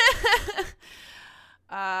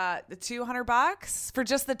 The $200 for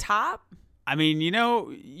just the top? I mean,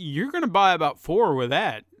 you're going to buy about 4 with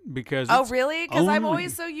that. because Oh, it's really? Because I'm only-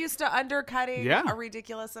 always so used to undercutting Yeah. a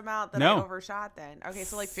ridiculous amount that No. I overshot then. Okay,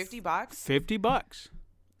 so like $50. $50.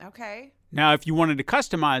 Okay. Now, if you wanted to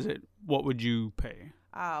customize it, what would you pay?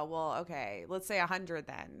 Oh, well, okay. Let's say 100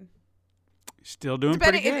 then. Still doing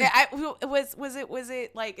pretty Depending, good. was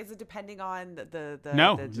it like, is it depending on the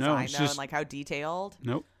No, the no, design it's though, just- and like how detailed?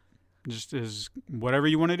 Nope. Just as whatever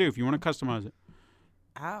you want to do. If you want to customize it.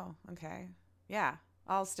 Oh, okay. Yeah,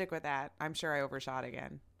 I'll stick with that. I'm sure I overshot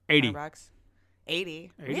again. 80. $100.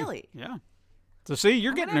 80? 80. Really? Yeah. So see,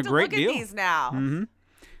 you're I'm getting gonna a have to great look deal. at these now. Mm-hmm.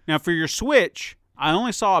 Now for your Switch, I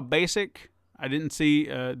only saw a basic. I didn't see.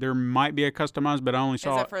 There might be a customized, but I only Is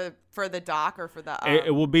saw. it for the dock or for the?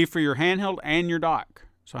 It will be for your handheld and your dock.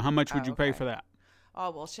 So how much would you pay okay. for that? Oh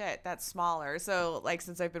well, shit, that's smaller. So like,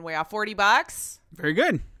 since I've been way off, $40. Very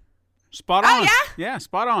good. Spot Oh, on. yeah? Yeah,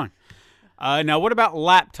 spot on. Now what about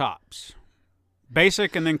laptops?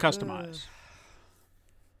 Basic and then customized.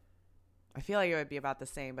 I feel like it would be about the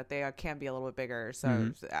same, but they can be a little bit bigger. So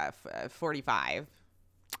Mm-hmm. 45.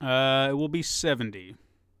 It will be 70.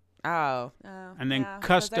 Oh, And then yeah.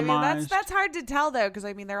 'Cause, I mean, customized. that's hard to tell though, because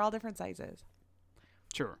I mean they're all different sizes.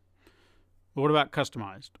 Sure. But what about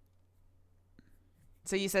customized?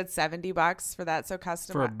 So you said $70 for that. So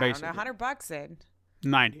custom. For a I don't basic, know, yeah. $100 in.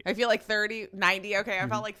 90. I feel like 30, 90. Okay, I Mm-hmm.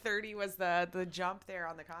 felt like 30 was the jump there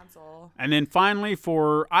on the console. And then finally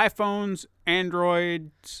for iPhones,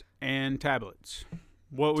 Androids, and tablets.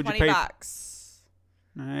 What would you pay? $20.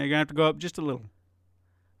 You're going to have to go up just a little.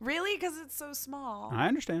 Really? Because it's so small. I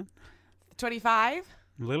understand. 25,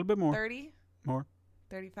 A little bit more. 30, More.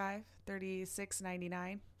 35,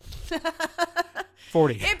 36.99.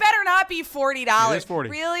 40. It better not be $40. It is 40.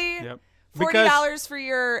 Really? Yep. $40 for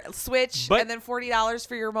your Switch But- and then $40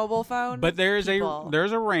 for your mobile phone. But there's People.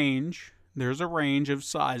 a range. There's a range of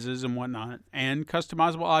sizes and whatnot, and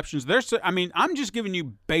customizable options. I'm just giving you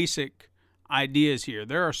basic ideas here.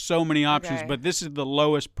 There are so many options, Okay. but this is the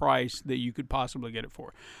lowest price that you could possibly get it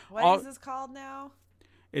for. What is this called now?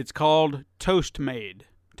 It's called ToastMade.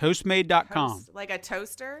 ToastMade.com. Like a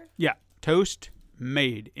toaster? Yeah,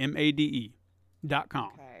 ToastMade, MADE.com.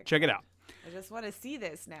 Okay. Check it out. I just want to see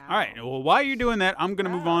this now. All right. Well, while you're doing that, I'm going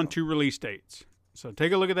to move on to release dates. So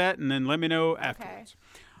take a look at that and then let me know afterwards.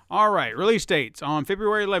 All right. Release dates. On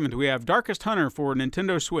February 11th, we have Darkest Hunter for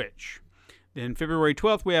Nintendo Switch. Then February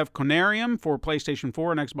 12th, we have Conarium for PlayStation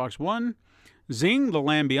 4 and Xbox One. Zing, The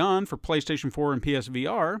Land Beyond for PlayStation 4 and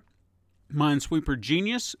PSVR. Minesweeper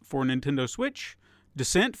Genius for Nintendo Switch.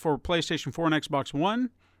 Descent for PlayStation 4 and Xbox One.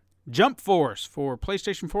 Jump Force for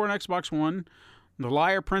PlayStation 4 and Xbox One. The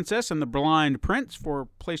Liar Princess and the Blind Prince for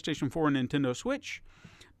PlayStation 4 and Nintendo Switch.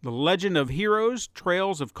 The Legend of Heroes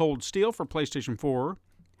Trails of Cold Steel for PlayStation 4.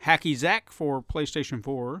 Hacky Zack for PlayStation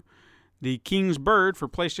 4. The King's Bird for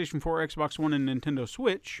PlayStation 4, Xbox One, and Nintendo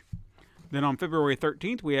Switch. Then on February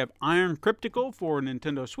 13th, we have Iron Cryptical for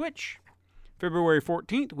Nintendo Switch. February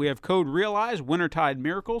 14th, we have Code Realize Wintertide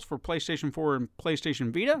Miracles for PlayStation 4 and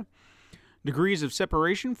PlayStation Vita. Degrees of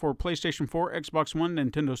Separation for PlayStation 4, Xbox One,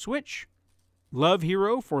 Nintendo Switch. Love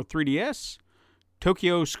Hero for 3DS.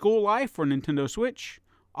 Tokyo School Life for Nintendo Switch.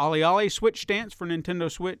 Ollie Ollie Switch Dance for Nintendo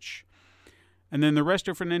Switch. And then the rest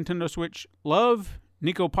are for Nintendo Switch. Love,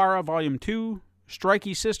 Nico Para Volume 2,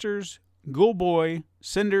 Strikey Sisters, Ghoul Boy,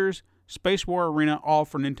 Cinders, Space War Arena, all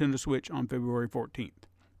for Nintendo Switch on February 14th.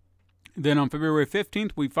 Then on February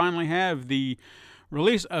 15th, we finally have the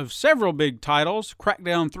release of several big titles.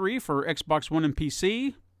 Crackdown 3 for Xbox One and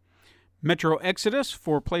PC. Metro Exodus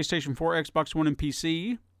for PlayStation 4, Xbox One, and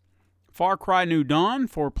PC. Far Cry New Dawn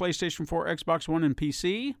for PlayStation 4, Xbox One, and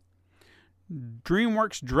PC.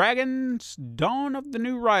 DreamWorks Dragons Dawn of the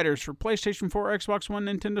New Riders for PlayStation 4, Xbox One,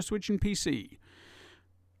 Nintendo Switch, and PC.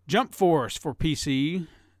 Jump Force for PC.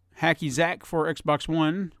 Hacky Zack for Xbox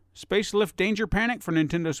One. Space Lift Danger Panic for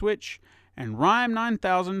Nintendo Switch. And Rhyme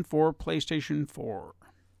 9000 for PlayStation 4.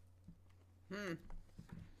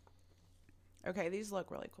 Okay, these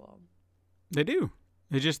look really cool. They do.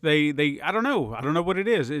 They just, they I don't know. I don't know what it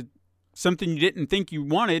is. It's something you didn't think you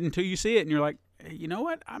wanted until you see it, and you're like, hey, you know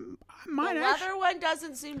what? I might The actually. leather one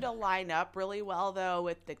doesn't seem to line up really well, though,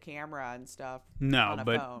 with the camera and stuff No, on a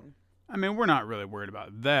but phone. I mean, we're not really worried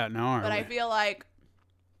about that now, are But we? I feel like,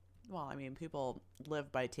 well, I mean, people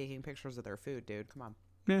live by taking pictures of their food, dude. Come on.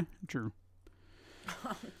 Yeah, true.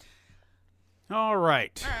 All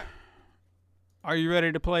right. Are you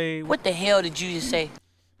ready to play? What the hell did you just say?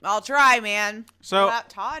 I'll try, man. So- Without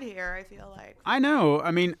Todd here, I feel like. I know.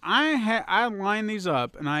 I mean, I lined these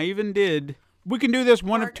up, and I even did. We can do this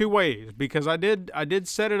one of two ways because I did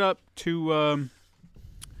set it up to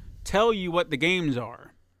tell you what the games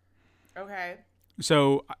are. Okay.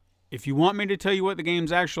 So if you want me to tell you what the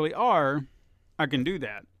games actually are, I can do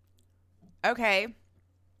that. Okay.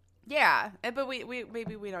 Yeah, but we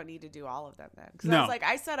maybe we don't need to do all of them then. Because No. I was like,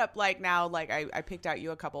 I set up I picked out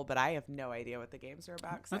you a couple, but I have no idea what the games are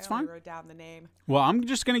about. 'Cause That's I only fine. wrote down the name. Well, I'm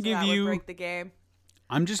just going to So give that would you. break the game.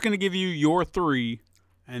 I'm just going to give you your 3,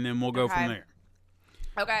 and then we'll go Okay. from there.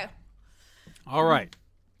 Okay. All right.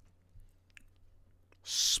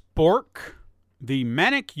 Spork, the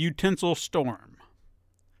Manic Utensil Storm.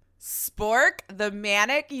 Spork, the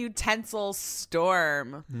Manic Utensil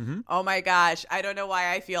Storm. Oh my gosh. I don't know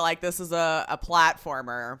why I feel like this is a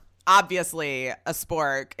platformer. Obviously, a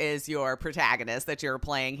Spork is your protagonist that you're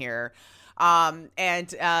playing here. And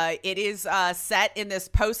it is set in this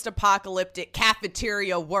post-apocalyptic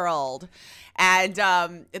cafeteria world. And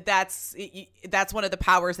that's one of the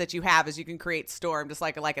powers that you have is you can create storm just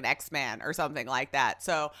like an X-Man or something like that.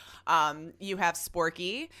 So you have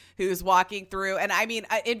Sporky who's walking through. And I mean,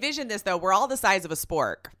 envision this, though. We're all the size of a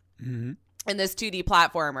spork. Mm-hmm. In this 2D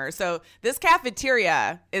platformer. So this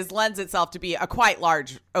cafeteria lends itself to be a quite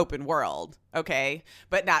large open world, okay?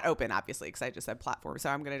 But not open, obviously, because I just said platform. So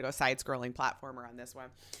I'm going to go side-scrolling platformer on this one.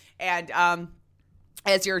 And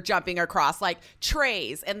as you're jumping across, like,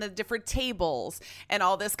 trays and the different tables and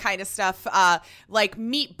all this kind of stuff, like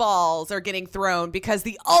meatballs are getting thrown because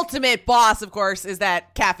the ultimate boss, of course, is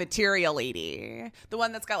that cafeteria lady. The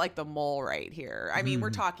one that's got, like, the mole right here. I mean, we're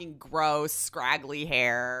talking gross, scraggly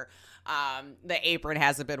hair. The apron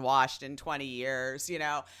hasn't been washed in 20 years, you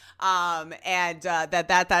know, and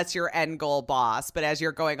that's your end goal boss. But as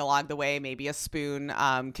you're going along the way, maybe a spoon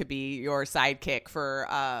could be your sidekick for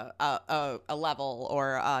a level,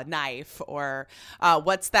 or a knife, or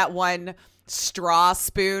what's that one straw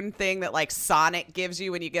spoon thing that like Sonic gives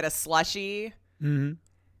you when you get a slushie? Mm-hmm.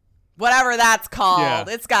 Whatever that's called, Yeah,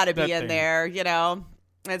 it's got to be in thing. there, you know.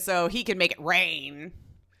 And so he can make it rain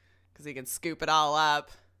because he can scoop it all up.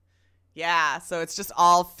 Yeah, so it's just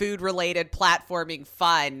all food-related platforming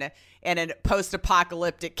fun in a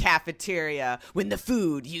post-apocalyptic cafeteria when the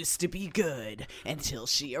food used to be good until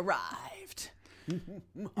she arrived. Do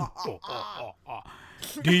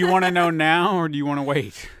you want to know now, or do you want to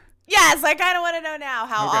wait? Yes, I kind of want to know now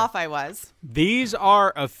how Okay. off I was. These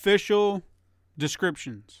are official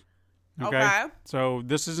descriptions. Okay. So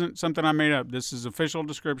this isn't something I made up. This is official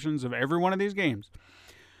descriptions of every one of these games.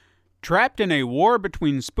 Trapped in a war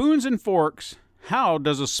between spoons and forks, how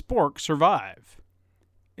does a spork survive?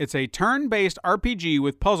 It's a turn-based RPG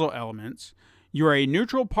with puzzle elements. You're a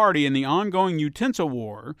neutral party in the ongoing utensil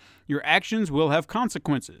war. Your actions will have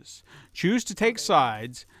consequences. Choose to take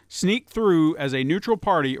sides, sneak through as a neutral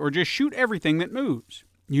party, or just shoot everything that moves.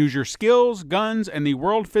 Use your skills, guns, and the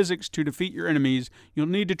world physics to defeat your enemies. You'll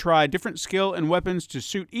need to try different skill and weapons to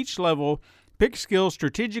suit each level. Pick skills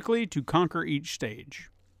strategically to conquer each stage.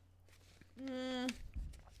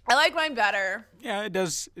 I like mine better. Yeah, it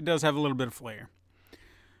does have a little bit of flair.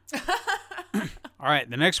 All right,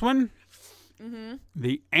 the next one. Mm-hmm.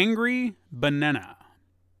 The Angry Banana.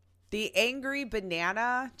 The Angry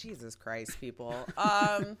Banana? Jesus Christ, people.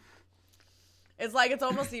 It's like it's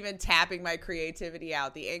almost even tapping my creativity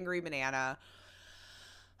out. The Angry Banana.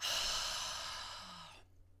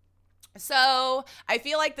 So I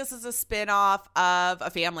feel like this is a spin-off of a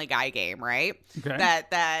Family Guy game, right? Okay.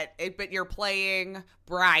 But you're playing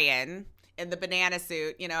Brian in the banana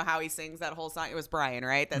suit. You know how he sings that whole song? It was Brian,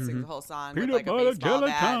 right? That sings the whole song with like a baseball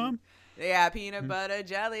bat. Time. Yeah, peanut butter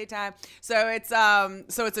jelly time. So it's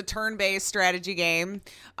a turn-based strategy game,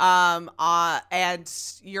 and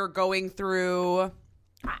you're going through.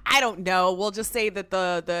 I don't know. We'll just say that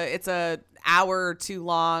it's a hour or too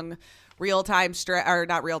long turn-based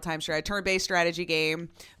strategy game.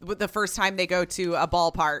 The first time they go to a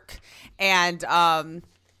ballpark, and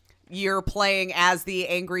you're playing as the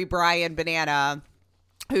angry Brian Banana,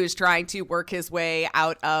 who's trying to work his way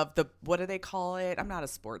out of the, what do they call it? I'm not a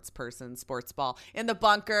sports person, sports ball. In the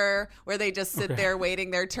bunker where they just sit there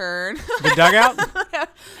waiting their turn. The dugout?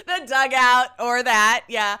 The dugout or that,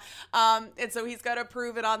 yeah. And so he's got to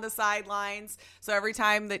prove it on the sidelines. So every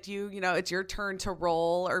time that it's your turn to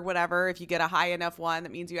roll or whatever, if you get a high enough one,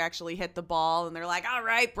 that means you actually hit the ball. And they're like, all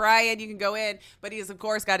right, Brian, you can go in. But he's, of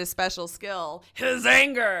course, got his special skill, his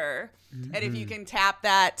anger. Mm-hmm. And if you can tap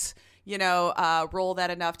that, roll that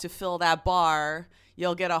enough to fill that bar,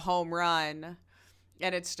 you'll get a home run.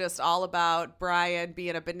 And it's just all about Brian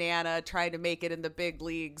being a banana, trying to make it in the big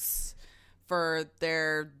leagues for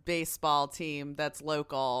their baseball team that's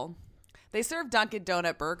local. They serve Dunkin'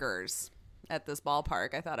 Donut burgers at this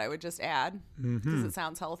ballpark. I thought I would just add, because it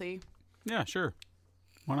sounds healthy. Yeah, sure.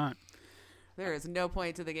 Why not? There is no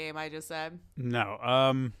point to the game I just said.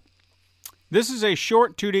 No. This is a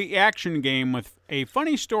short 2D action game with a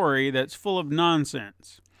funny story that's full of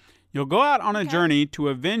nonsense. You'll go out on a journey to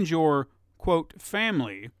avenge your, quote,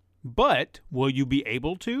 family, but will you be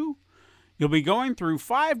able to? You'll be going through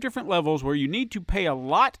 5 different levels where you need to pay a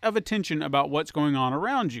lot of attention about what's going on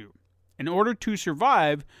around you. In order to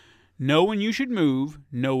survive, know when you should move,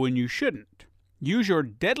 know when you shouldn't. Use your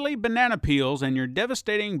deadly banana peels and your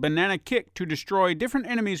devastating banana kick to destroy different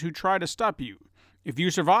enemies who try to stop you. If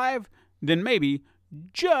you survive, then maybe,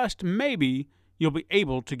 just maybe, you'll be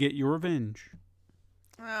able to get your revenge.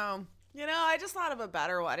 Oh, I just thought of a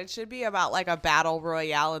better one. It should be about like a battle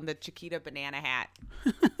royale in the Chiquita banana hat.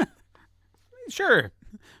 Sure.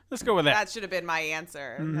 Let's go with that. That should have been my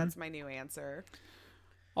answer. That's my new answer.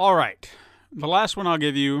 All right. The last one I'll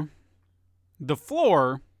give you. The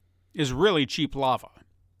floor is really cheap lava.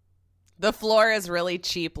 The floor is really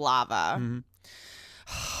cheap lava.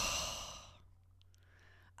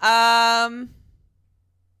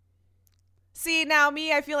 See, now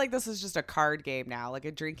me, I feel like this is just a card game now, like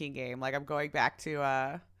a drinking game. Like I'm going back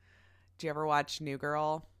to, do you ever watch New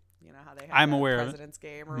Girl? You know how they have I'm the aware of it. President's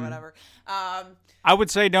Game or whatever. I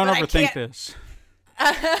would say don't but I overthink can't- this.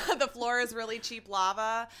 The floor is really cheap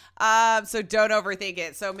lava. So don't overthink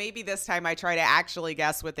it. So maybe this time I try to actually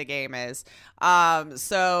guess what the game is.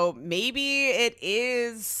 So maybe it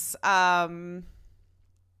is a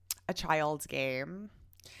child's game.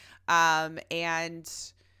 And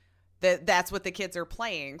that's what the kids are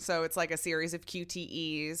playing. So it's like a series of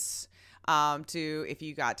QTEs. If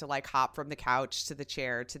you got to like hop from the couch to the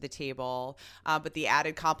chair to the table, but the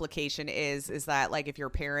added complication is that like if your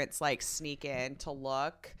parents like sneak in to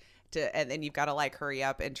look and then you've got to like hurry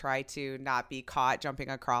up and try to not be caught jumping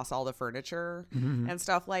across all the furniture and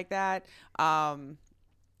stuff like that.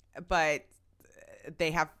 But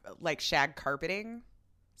they have like shag carpeting.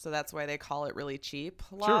 So that's why they call it really cheap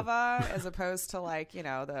lava as opposed to like,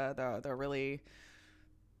 the really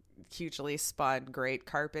hugely spun great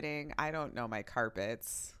carpeting. I don't know my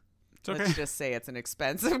carpets. It's okay. Let's just say it's an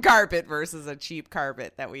expensive carpet versus a cheap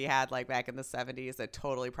carpet that we had like back in the 70s that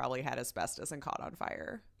totally probably had asbestos and caught on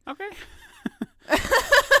fire. Okay.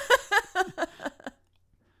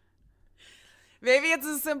 Maybe it's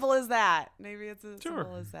as simple as that.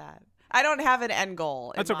 Simple as that. I don't have an end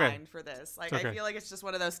goal in mind for this. Like, I feel like it's just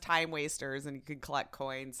one of those time wasters, and you can collect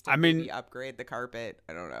coins to maybe upgrade the carpet.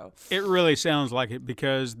 I don't know. It really sounds like it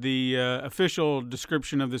because the official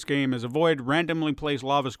description of this game is avoid randomly placed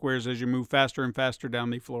lava squares as you move faster and faster down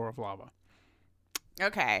the floor of lava.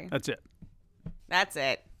 Okay. That's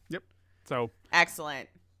it. Yep. So. Excellent.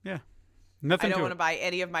 Yeah. Nothing. I don't want to buy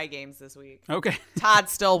any of my games this week. Okay. Todd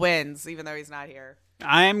still wins, even though he's not here.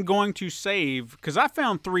 I am going to save, because I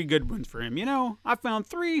found 3 good ones for him. I found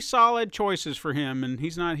 3 solid choices for him, and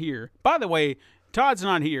he's not here. By the way, Todd's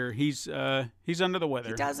not here. He's under the weather.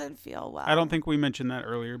 He doesn't feel well. I don't think we mentioned that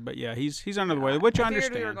earlier, but yeah, he's under the weather, which I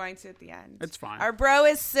understand. We were going to at the end. It's fine. Our bro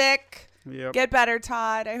is sick. Yep. Get better,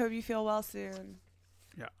 Todd. I hope you feel well soon.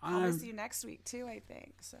 Yeah, I'll miss you next week too, I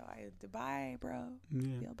think. So goodbye, bro.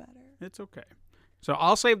 Yeah. Feel better. It's okay. So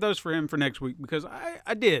I'll save those for him for next week because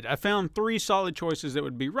I found 3 solid choices that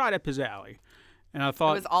would be right up his alley. And I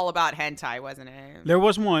thought it was all about hentai, wasn't it? There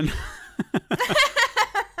was one.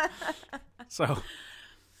 So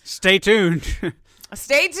stay tuned.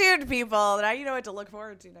 Stay tuned, people. Now you know what to look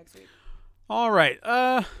forward to next week. All right.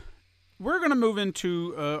 We're going to move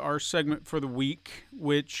into our segment for the week,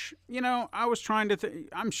 which, I was trying to think.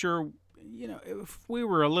 I'm sure, if we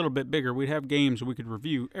were a little bit bigger, we'd have games we could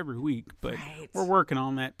review every week. But We're working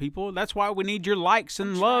on that, people. That's why we need your likes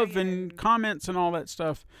and love and comments and all that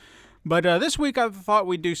stuff. But this week I thought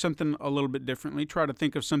we'd do something a little bit differently, try to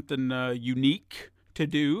think of something unique to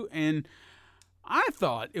do. And I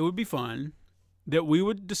thought it would be fun that we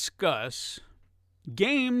would discuss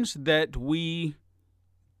games that we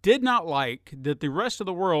did not like that the rest of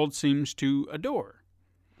the world seems to adore.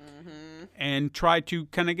 And try to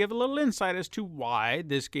kind of give a little insight as to why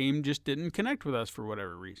this game just didn't connect with us for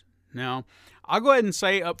whatever reason. Now, I'll go ahead and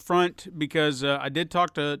say up front, because I did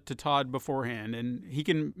talk to Todd beforehand, and he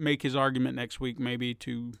can make his argument next week maybe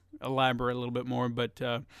to elaborate a little bit more, but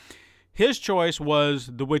his choice was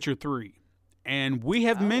The Witcher 3. And we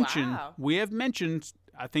have mentioned,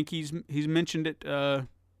 I think he's mentioned it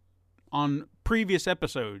on previous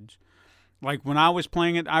episodes. Like when I was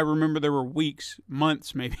playing it, I remember there were weeks,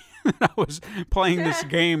 months maybe, that I was playing this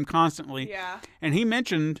game constantly. Yeah. And he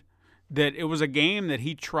mentioned that it was a game that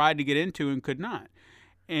he tried to get into and could not.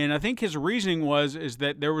 And I think his reasoning is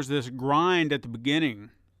that there was this grind at the beginning.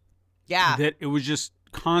 Yeah. That it was just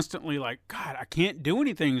constantly like, God, I can't do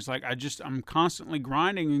anything. It's like I'm constantly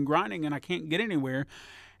grinding and I can't get anywhere.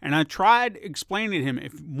 And I tried explaining to him,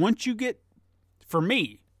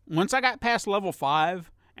 once I got past level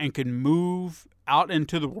 5 and could move out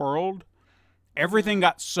into the world, everything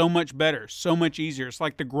got so much better, so much easier. It's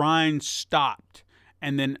like the grind stopped,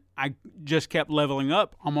 and then I just kept leveling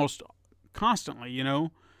up almost constantly, you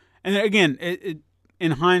know? And then again,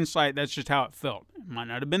 in hindsight, that's just how it felt. It might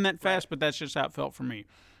not have been that fast, but that's just how it felt for me.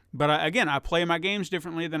 But I play my games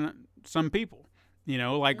differently than some people. You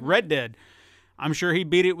know, like Red Dead. I'm sure he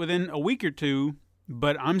beat it within a week or two,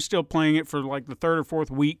 but I'm still playing it for like the third or fourth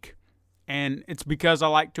week. And it's because I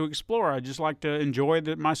like to explore. I just like to enjoy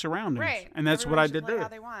my surroundings. Right. And that's Everyone what I should did play there. how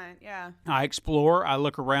they want. Yeah. I explore, I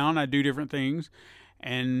look around, I do different things,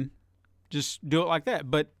 and just do it like that.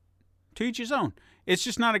 But to each his own. It's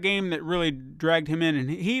just not a game that really dragged him in. And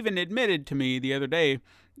he even admitted to me the other day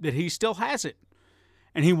that he still has it.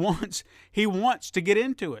 And he wants to get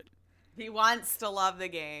into it. He wants to love the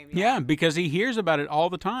game. Yeah, because he hears about it all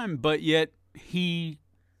the time, but yet he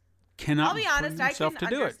cannot I'll be honest, bring I himself can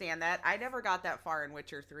to do it. understand that. I never got that far in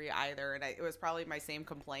Witcher 3 either, and it was probably my same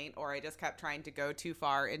complaint, or I just kept trying to go too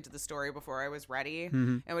far into the story before I was ready,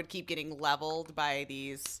 and would keep getting leveled by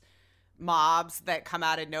these mobs that come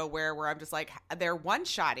out of nowhere where I'm just like, they're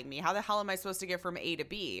one-shotting me. How the hell am I supposed to get from A to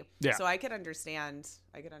B? Yeah. So I could understand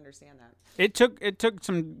that. It took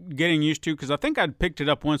some getting used to, because I think I'd picked it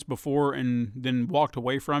up once before and then walked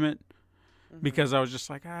away from it because I was just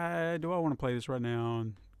like, do I want to play this right now?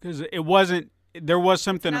 Because there was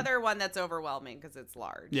something. Another one that's overwhelming because it's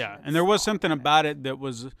large. Yeah, and there was something about it that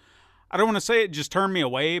was, I don't want to say it just turned me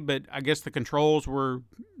away, but I guess the controls were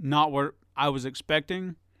not what I was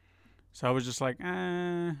expecting. So I was just like,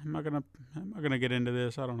 am I gonna get into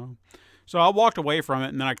this? I don't know. So I walked away from it,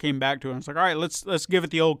 and then I came back to it. And I was like, all right, let's give it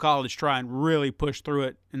the old college try and really push through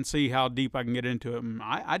it and see how deep I can get into it. And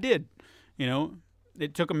I did. You know,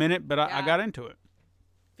 it took a minute, but I got into it.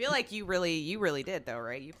 I feel like you really did though,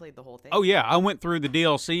 right? You played the whole thing. Oh yeah, I went through the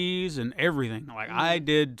DLCs and everything. Like I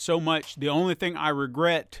did so much. The only thing I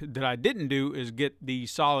regret that I didn't do is get the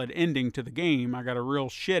solid ending to the game. I got a real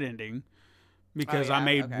shit ending because I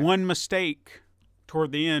made one mistake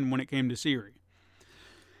toward the end when it came to Ciri.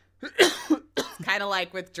 Kind of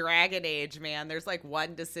like with Dragon Age, man. There's like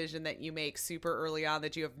one decision that you make super early on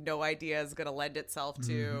that you have no idea is going to lend itself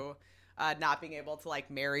to not being able to like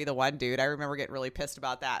marry the one dude. I remember getting really pissed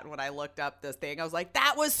about that. And when I looked up this thing, I was like,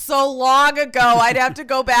 that was so long ago. I'd have to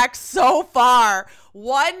go back so far.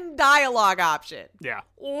 One dialogue option. Yeah.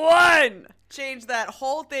 One. Change that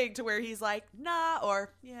whole thing to where he's like, nah,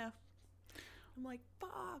 or yeah. I'm like,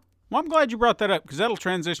 fuck. Well, I'm glad you brought that up because that'll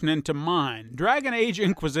transition into mine. Dragon Age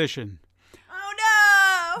Inquisition.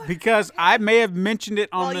 Oh, no. Because I may have mentioned it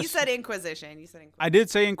on this. Well, you said Inquisition. I did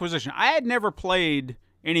say Inquisition. I had never played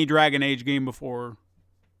any Dragon Age game before,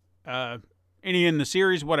 any in the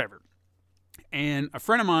series, whatever. And a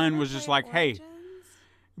friend of mine was just like, hey,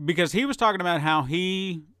 because he was talking about how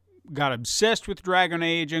he got obsessed with Dragon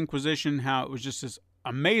Age Inquisition, how it was just this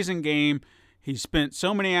amazing game. He spent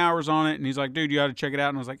so many hours on it, and he's like, dude, you got to check it out.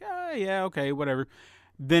 And I was like, yeah, okay, whatever.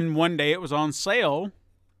 Then one day it was on sale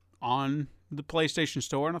on the PlayStation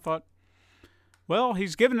Store, and I thought, well,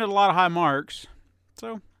 he's giving it a lot of high marks,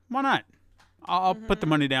 so why not? I'll put the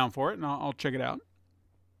money down for it, and I'll check it out.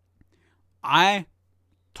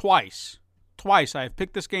 Twice I have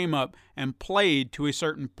picked this game up and played to a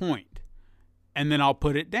certain point, and then I'll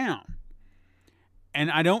put it down.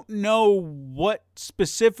 And I don't know what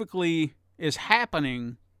specifically is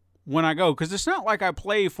happening when I go, because it's not like I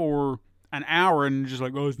play for an hour and just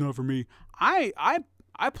like, oh, it's not for me. I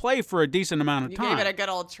play for a decent amount of time. You gave it a good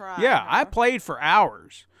old try. Yeah, I played for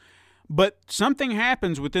hours. But something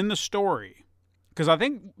happens within the story. Because I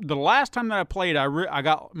think the last time that I played, I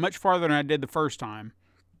got much farther than I did the first time.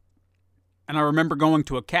 And I remember going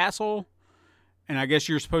to a castle, and I guess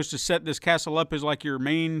you're supposed to set this castle up as like your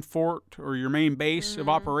main fort or your main base of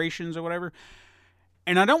operations or whatever.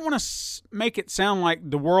 And I don't want to make it sound like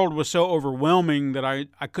the world was so overwhelming that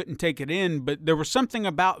I couldn't take it in, but there was something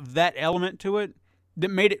about that element to it that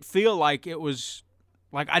made it feel like it was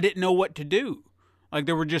like I didn't know what to do. Like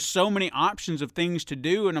there were just so many options of things to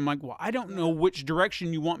do, and I'm like, well, I don't know which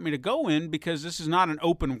direction you want me to go in because this is not an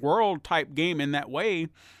open world type game in that way.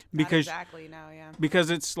 Because not exactly, no, yeah. Because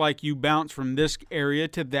it's like you bounce from this area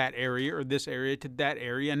to that area or this area to that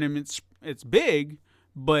area, and then it's big,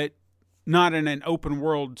 but not in an open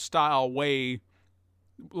world style way,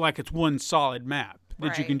 like it's one solid map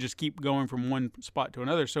that you can just keep going from one spot to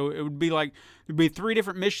another. So it would be like there'd be 3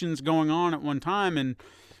 different missions going on at one time, and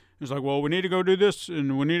it's like, well, we need to go do this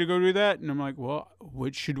and we need to go do that, and I'm like, well,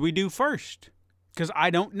 which should we do first? because I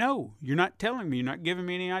don't know. You're not telling me. You're not giving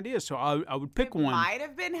me any ideas. So I would pick one. Might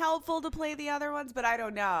have been helpful to play the other ones, but I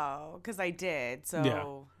don't know because I did.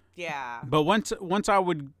 So yeah. But once I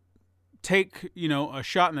would take a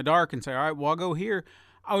shot in the dark and say, all right, well, I'll go here,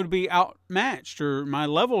 I would be outmatched, or my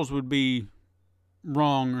levels would be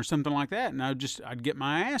wrong or something like that, and I'd get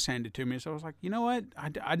my ass handed to me. So I was like, you know what,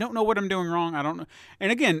 I don't know what I'm doing wrong. I don't know.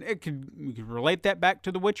 And again, we could relate that back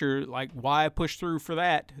to The Witcher, like why I pushed through for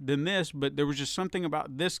that than this, but there was just something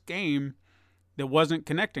about this game that wasn't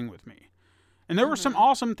connecting with me. And there were some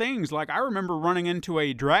awesome things, like I remember running into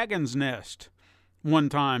a dragon's nest one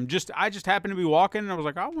time. I just happened to be walking, and I was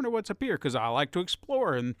like, I wonder what's up here, because I like to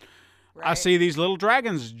explore, and I see these little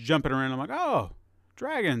dragons jumping around. I'm like, oh,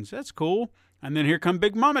 dragons, that's cool. And then here come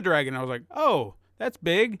Big Mama Dragon. I was like, oh, that's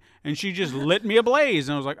big. And she just lit me ablaze.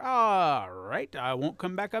 And I was like, all right, I won't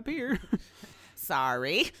come back up here.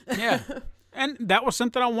 Sorry. Yeah. And that was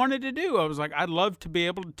something I wanted to do. I was like, I'd love to be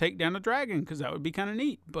able to take down a dragon because that would be kind of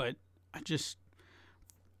neat. But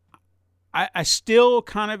I still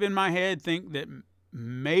kind of in my head think that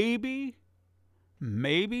maybe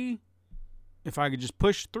if I could just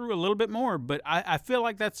push through a little bit more. But I feel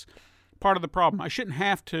like that's part of the problem. I shouldn't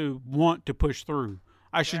have to want to push through.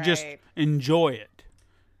 I should just enjoy it.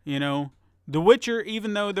 The Witcher,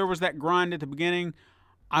 even though there was that grind at the beginning,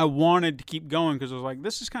 I wanted to keep going because I was like,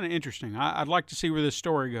 this is kind of interesting. I'd like to see where this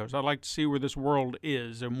story goes. I'd like to see where this world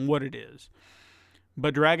is and what it is.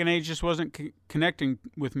 But Dragon Age just wasn't connecting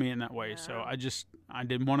with me in that way, so I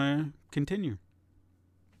didn't want to continue.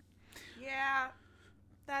 Yeah,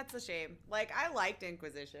 that's a shame. Like, I liked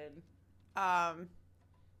Inquisition.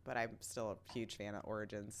 But I'm still a huge fan of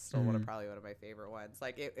Origins. Still probably one of my favorite ones.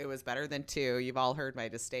 Like, it was better than 2. You've all heard my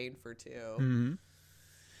disdain for 2. Mm-hmm.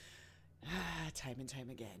 Time and time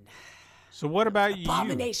again. So what about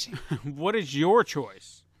Abomination. You? What is your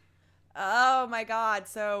choice? Oh, my God.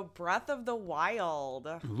 So Breath of the Wild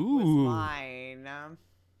was mine.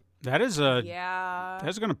 That's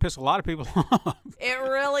going to piss a lot of people off. It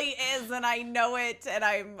really is, and I know it, and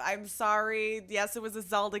I'm sorry. Yes, it was a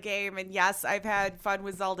Zelda game, and yes, I've had fun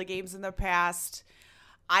with Zelda games in the past.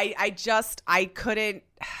 I couldn't.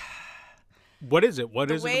 What is it?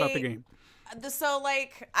 What is it about the game? So,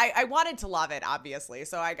 like, I wanted to love it, obviously.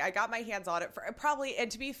 So I got my hands on it for probably,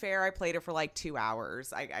 and to be fair, I played it for like 2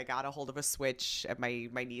 hours. I got a hold of a Switch at my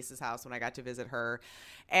niece's house when I got to visit her.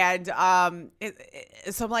 And so I'm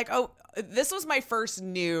like, oh, this was my first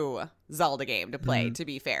new Zelda game to play, to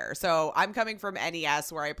be fair. So I'm coming from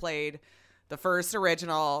NES, where I played the first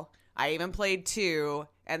original. I even played 2,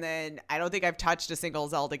 and then I don't think I've touched a single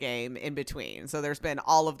Zelda game in between. So there's been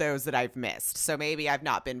all of those that I've missed. So maybe I've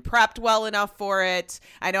not been prepped well enough for it.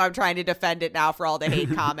 I know I'm trying to defend it now for all the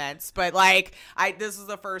hate comments, but like, this is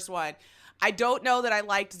the first one. I don't know that I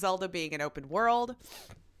liked Zelda being an open world.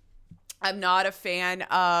 I'm not a fan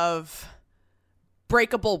of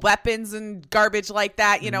breakable weapons and garbage like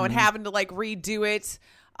that, and having to like redo it.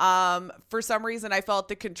 For some reason, I felt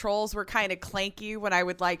the controls were kind of clanky when I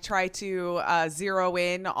would like try to zero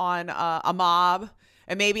in on a mob,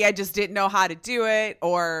 and maybe I just didn't know how to do it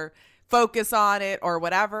or focus on it or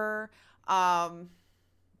whatever. And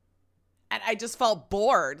I just felt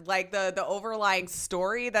bored. Like the overlying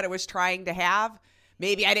story that it was trying to have,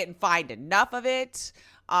 maybe I didn't find enough of it.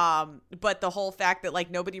 But the whole fact that like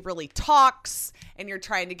nobody really talks and you're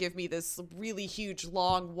trying to give me this really huge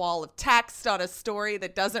long wall of text on a story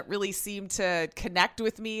that doesn't really seem to connect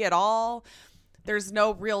with me at all. There's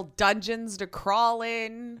no real dungeons to crawl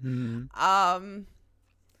in.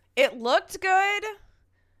 It looked good.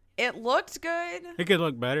 It could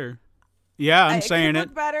look better. Yeah, I'm saying it. It could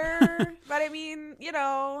look better, but I mean,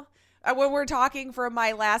 when we're talking from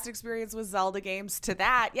my last experience with Zelda games to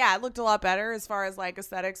that, yeah, it looked a lot better as far as like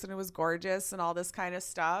aesthetics, and it was gorgeous and all this kind of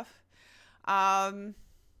stuff. I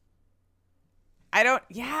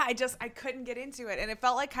couldn't get into it, and it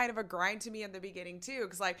felt like kind of a grind to me in the beginning too,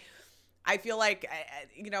 because like I feel like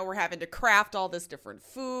we're having to craft all this different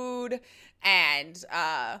food, and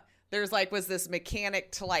there's like was this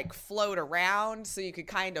mechanic to like float around so you could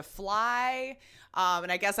kind of fly.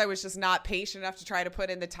 And I guess I was just not patient enough to try to put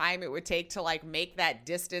in the time it would take to like make that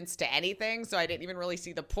distance to anything. So I didn't even really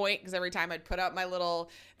see the point, because every time I'd put up my little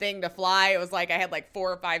thing to fly, it was like I had like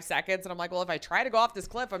 4 or 5 seconds. And I'm like, well, if I try to go off this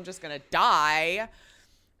cliff, I'm just going to die.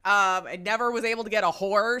 I never was able to get a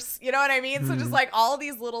horse. You know what I mean? So just like all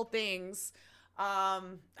these little things. I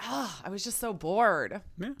was just so bored.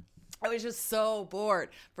 Yeah. I was just so bored.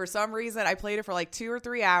 For some reason, I played it for like 2 or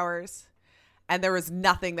 3 hours. And there was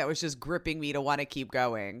nothing that was just gripping me to want to keep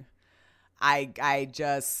going. I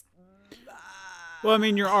just... Well, I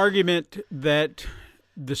mean, your argument that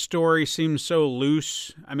the story seems so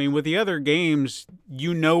loose. I mean, with the other games,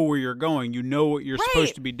 you know where you're going. You know what you're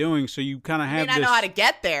supposed to be doing, so you kind of have I know how to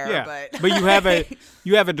get there, yeah, but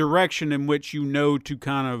you have a direction in which you know to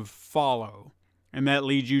kind of follow, and that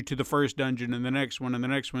leads you to the first dungeon and the next one and the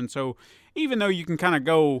next one. So even though you can kind of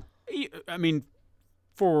go, I mean,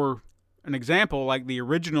 for an example, like the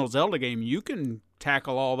original Zelda game, you can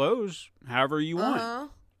tackle all those however you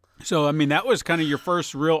want. So, I mean, that was kind of your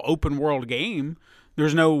first real open world game.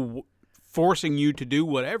 There's no forcing you to do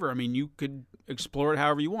whatever. I mean, you could explore it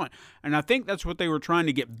however you want. And I think that's what they were trying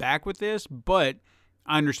to get back with this, but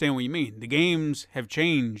I understand what you mean. The games have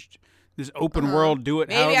changed. This open world, do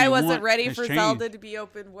it however you want. Maybe I wasn't ready for changed. Zelda to be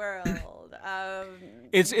open world.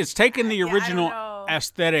 It's taken the original I don't know.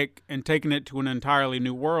 aesthetic and taken it to an entirely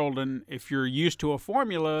new world, and if you're used to a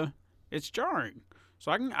formula, it's jarring.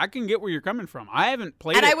 So I can get where you're coming from. I haven't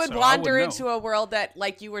played and it, I would so wander I wouldn't into know. a world that,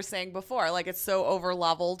 like you were saying before, like it's so over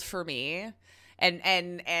leveled for me.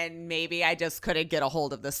 And maybe I just couldn't get a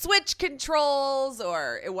hold of the Switch controls,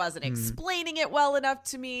 or it wasn't explaining it well enough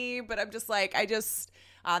to me. But I'm just like,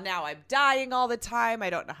 now I'm dying all the time. I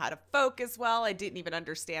don't know how to focus well. I didn't even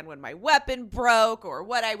understand when my weapon broke, or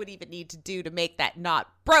what I would even need to do to make that not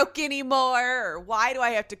broke anymore, or why do I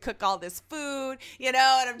have to cook all this food, And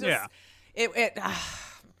I'm just,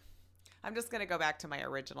 I'm just going to go back to my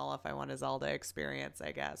original if I want a Zelda experience,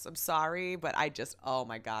 I guess. I'm sorry, but oh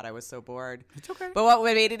my God, I was so bored. It's okay. But what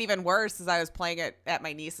made it even worse is I was playing it at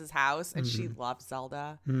my niece's house, and she loved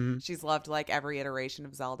Zelda. She's loved like every iteration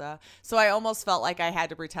of Zelda. So I almost felt like I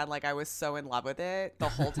had to pretend like I was so in love with it the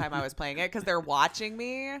whole time I was playing it, because they're watching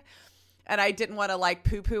me, and I didn't want to like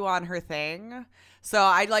poo-poo on her thing. So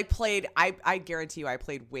I played, I guarantee you I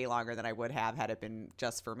played way longer than I would have had it been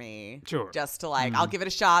just for me. Sure. Just to like, I'll give it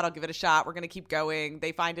a shot. We're going to keep going.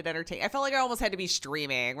 They find it entertaining. I felt like I almost had to be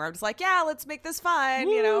streaming, where I'm just like, yeah, let's make this fun,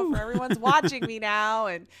 for everyone's watching me now.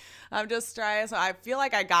 And I'm just trying. So I feel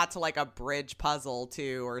like I got to like a bridge puzzle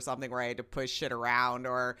too, or something where I had to push shit around,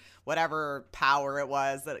 or whatever power it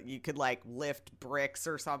was that you could like lift bricks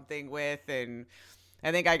or something with. And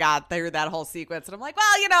I think I got through that whole sequence, and I'm like, well,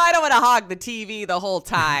 I don't want to hog the TV the whole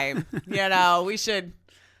time. We should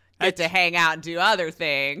get to hang out and do other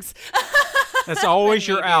things. That's always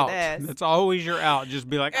Then your you do out. this. That's always your out. Just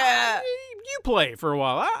be like, you play for a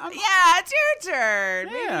while. Yeah, it's your turn.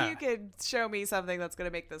 Yeah. Maybe you could show me something that's going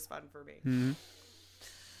to make this fun for me.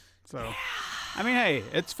 So, I mean, hey,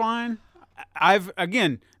 it's fine.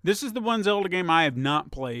 This is the one Zelda game I have not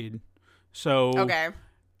played. So, Okay.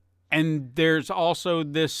 And there's also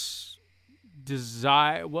this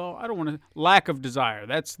desire. Well, I don't want to. Lack of desire.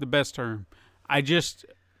 That's the best term.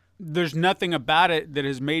 There's nothing about it that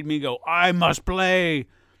has made me go, I must play.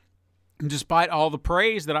 Despite all the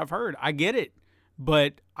praise that I've heard. I get it.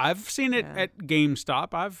 But I've seen it at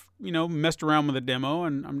GameStop. I've, messed around with a demo,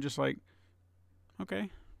 and I'm just like, okay.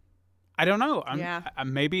 I don't know.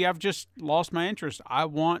 Maybe I've just lost my interest. I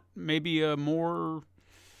want maybe a more...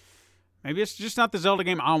 Maybe it's just not the Zelda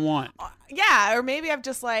game I want. Yeah, or maybe I've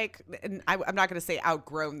just like, I'm not going to say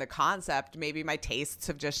outgrown the concept. Maybe my tastes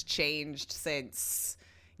have just changed since,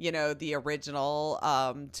 the original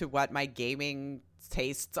to what my gaming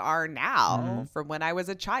tastes are now from when I was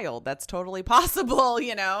a child. That's totally possible,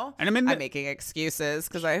 And I mean, I'm making excuses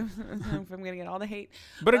because I'm going to get all the hate.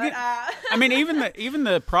 But again, I mean, even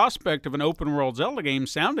the prospect of an open world Zelda game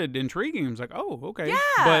sounded intriguing. I was like, oh, okay. Yeah.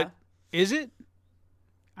 But is it?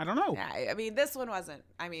 I don't know. I mean, this one wasn't.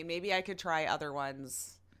 I mean, maybe I could try other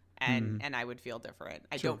ones and I would feel different.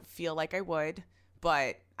 I don't feel like I would,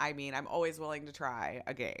 but I mean, I'm always willing to try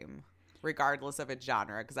a game regardless of its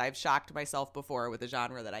genre, because I've shocked myself before with a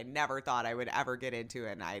genre that I never thought I would ever get into,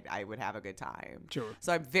 and I would have a good time. Sure.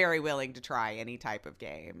 So I'm very willing to try any type of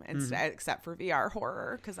game, except for VR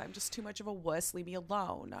horror, because I'm just too much of a wuss. Leave me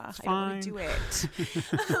alone. I don't want to do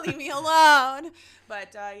it. Leave me alone.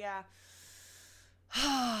 But yeah.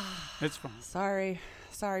 It's fine.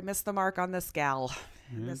 Sorry, missed the mark on this gal.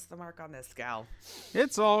 Missed the mark on this gal.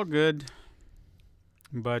 It's all good.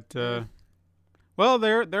 But well,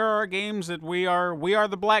 there are games that we are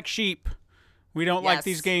the black sheep. We don't like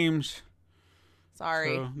these games.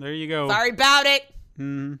 Sorry. So, there you go. Sorry about it.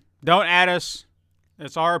 Don't add us.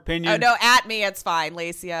 It's our opinion. Oh no, at me, it's fine.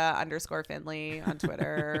 Lacia_Finley on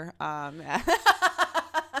Twitter.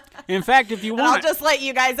 In fact, if you want, I'll just let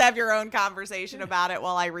you guys have your own conversation about it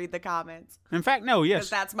while I read the comments. In fact, no, yes. Because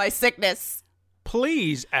that's my sickness.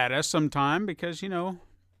 Please add us sometime, because,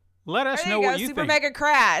 let us know what you Super think. Mega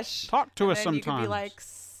Crash. Talk to and us then sometimes. You could be like,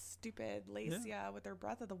 stupid Lacia with her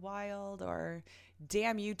Breath of the Wild, or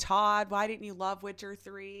damn you, Todd, why didn't you love Witcher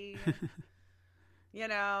 3?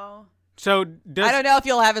 So I don't know if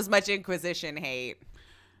you'll have as much Inquisition hate.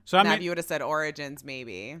 So I Now, mean, if you would have said Origins,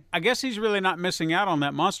 maybe. I guess he's really not missing out on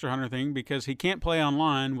that Monster Hunter thing because he can't play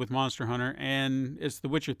online with Monster Hunter, and it's The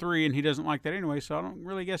Witcher 3, and he doesn't like that anyway. So I don't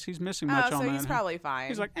really guess he's missing much on so that. he's probably fine.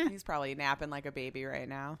 He's like, He's probably napping like a baby right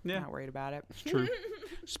now. Yeah. Not worried about it. True.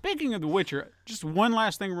 Speaking of The Witcher, just one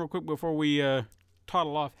last thing real quick before we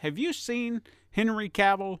toddle off. Have you seen Henry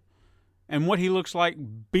Cavill and what he looks like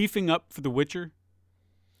beefing up for The Witcher?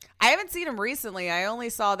 I haven't seen him recently. I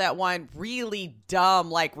only saw that one really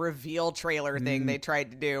dumb like reveal trailer thing they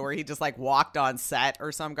tried to do where he just like walked on set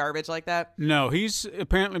or some garbage like that. No, he's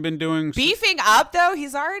apparently been doing... Beefing up though?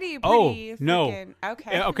 He's already pretty no. freaking...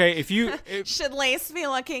 Okay. Okay, if you... Should Lace be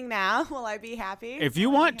looking now? Will I be happy? If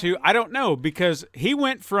you want to, I don't know, because he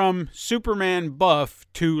went from Superman buff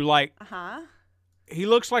to like... Uh-huh. He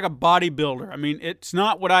looks like a bodybuilder. I mean, it's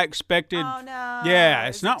not what I expected. Oh, no. Yeah,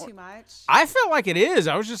 Is it's not it too much? I felt like it is.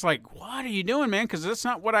 I was just like, what are you doing, man? Because that's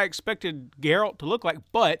not what I expected Geralt to look like.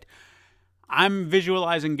 But I'm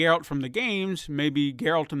visualizing Geralt from the games. Maybe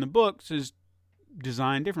Geralt in the books is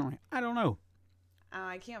designed differently. I don't know. Oh,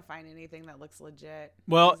 I can't find anything that looks legit.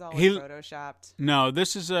 Well, He's all he- like, photoshopped. No,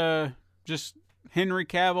 this is just Henry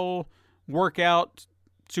Cavill workout.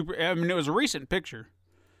 I mean, it was a recent picture.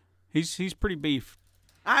 He's pretty beef.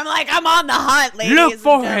 I'm like, I'm on the hunt, ladies Look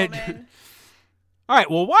for and it. gentlemen. All right.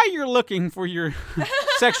 Well, while you're looking for your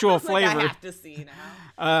sexual Like, flavor, I have to see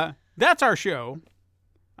now. that's our show.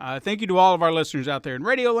 Thank you to all of our listeners out there in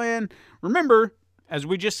Radioland. Remember, as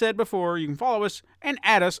we just said before, you can follow us and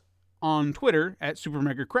add us on Twitter at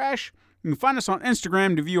SuperMegaCrash. You can find us on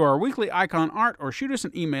Instagram to view our weekly icon art or shoot us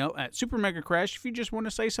an email at SuperMegaCrash if you just want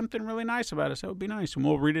to say something really nice about us. That would be nice, and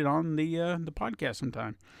we'll read it on the podcast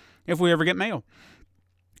sometime if we ever get mail.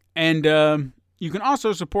 And you can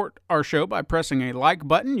also support our show by pressing a like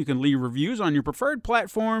button. You can leave reviews on your preferred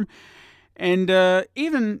platform. And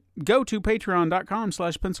even go to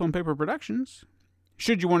patreon.com/Pencil and Paper Productions.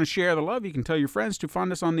 Should you want to share the love, you can tell your friends to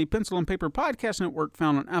find us on the Pencil and Paper Podcast Network,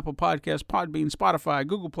 found on Apple Podcasts, Podbean, Spotify,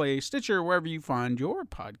 Google Play, Stitcher, wherever you find your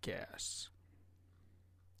podcasts.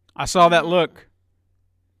 I saw that look.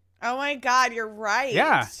 Oh my God, you're right.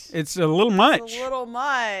 Yeah, it's a little much. It's a little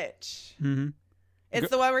much. Mm-hmm. It's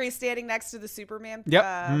the one where he's standing next to the Superman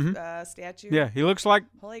Yep. statue. Yeah, he looks like...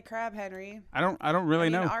 Holy crap, Henry. I don't really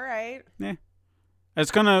know. All right. Yeah. It's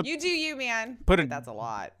gonna... You do you, man. Put Like, it- that's a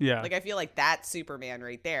lot. Yeah. Like, I feel like that's Superman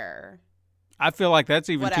right there. I feel like that's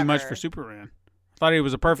even too much Whatever. for Superman. I thought he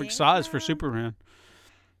was a perfect Think size for so? Superman.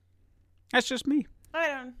 That's just me. I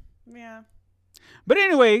don't... Yeah. But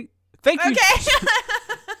anyway, thank you.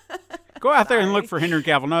 Okay. Go out there and Sorry. look for Henry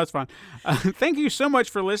Cavill. No, it's fine. Thank you so much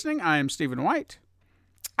for listening. I am Stephen White.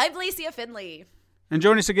 I'm Felicia Finley. And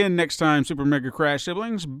join us again next time, Super Mega Crash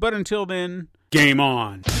Siblings. But until then, game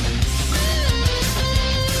on.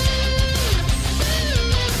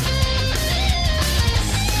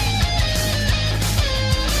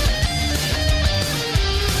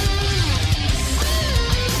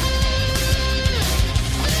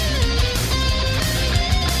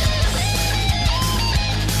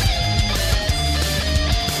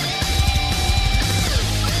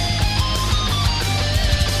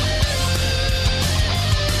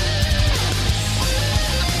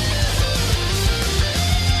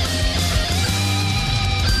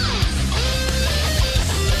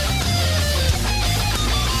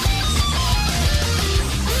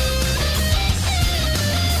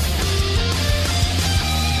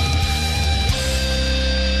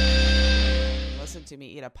 Listen to me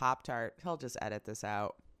eat a Pop-Tart. He'll just edit this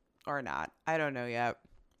out. Or not. I don't know yet.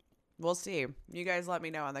 We'll see. You guys let me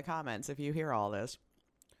know in the comments if you hear all this.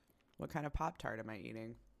 What kind of Pop-Tart am I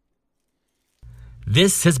eating?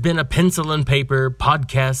 This has been a Pencil and Paper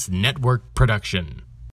Podcast Network production.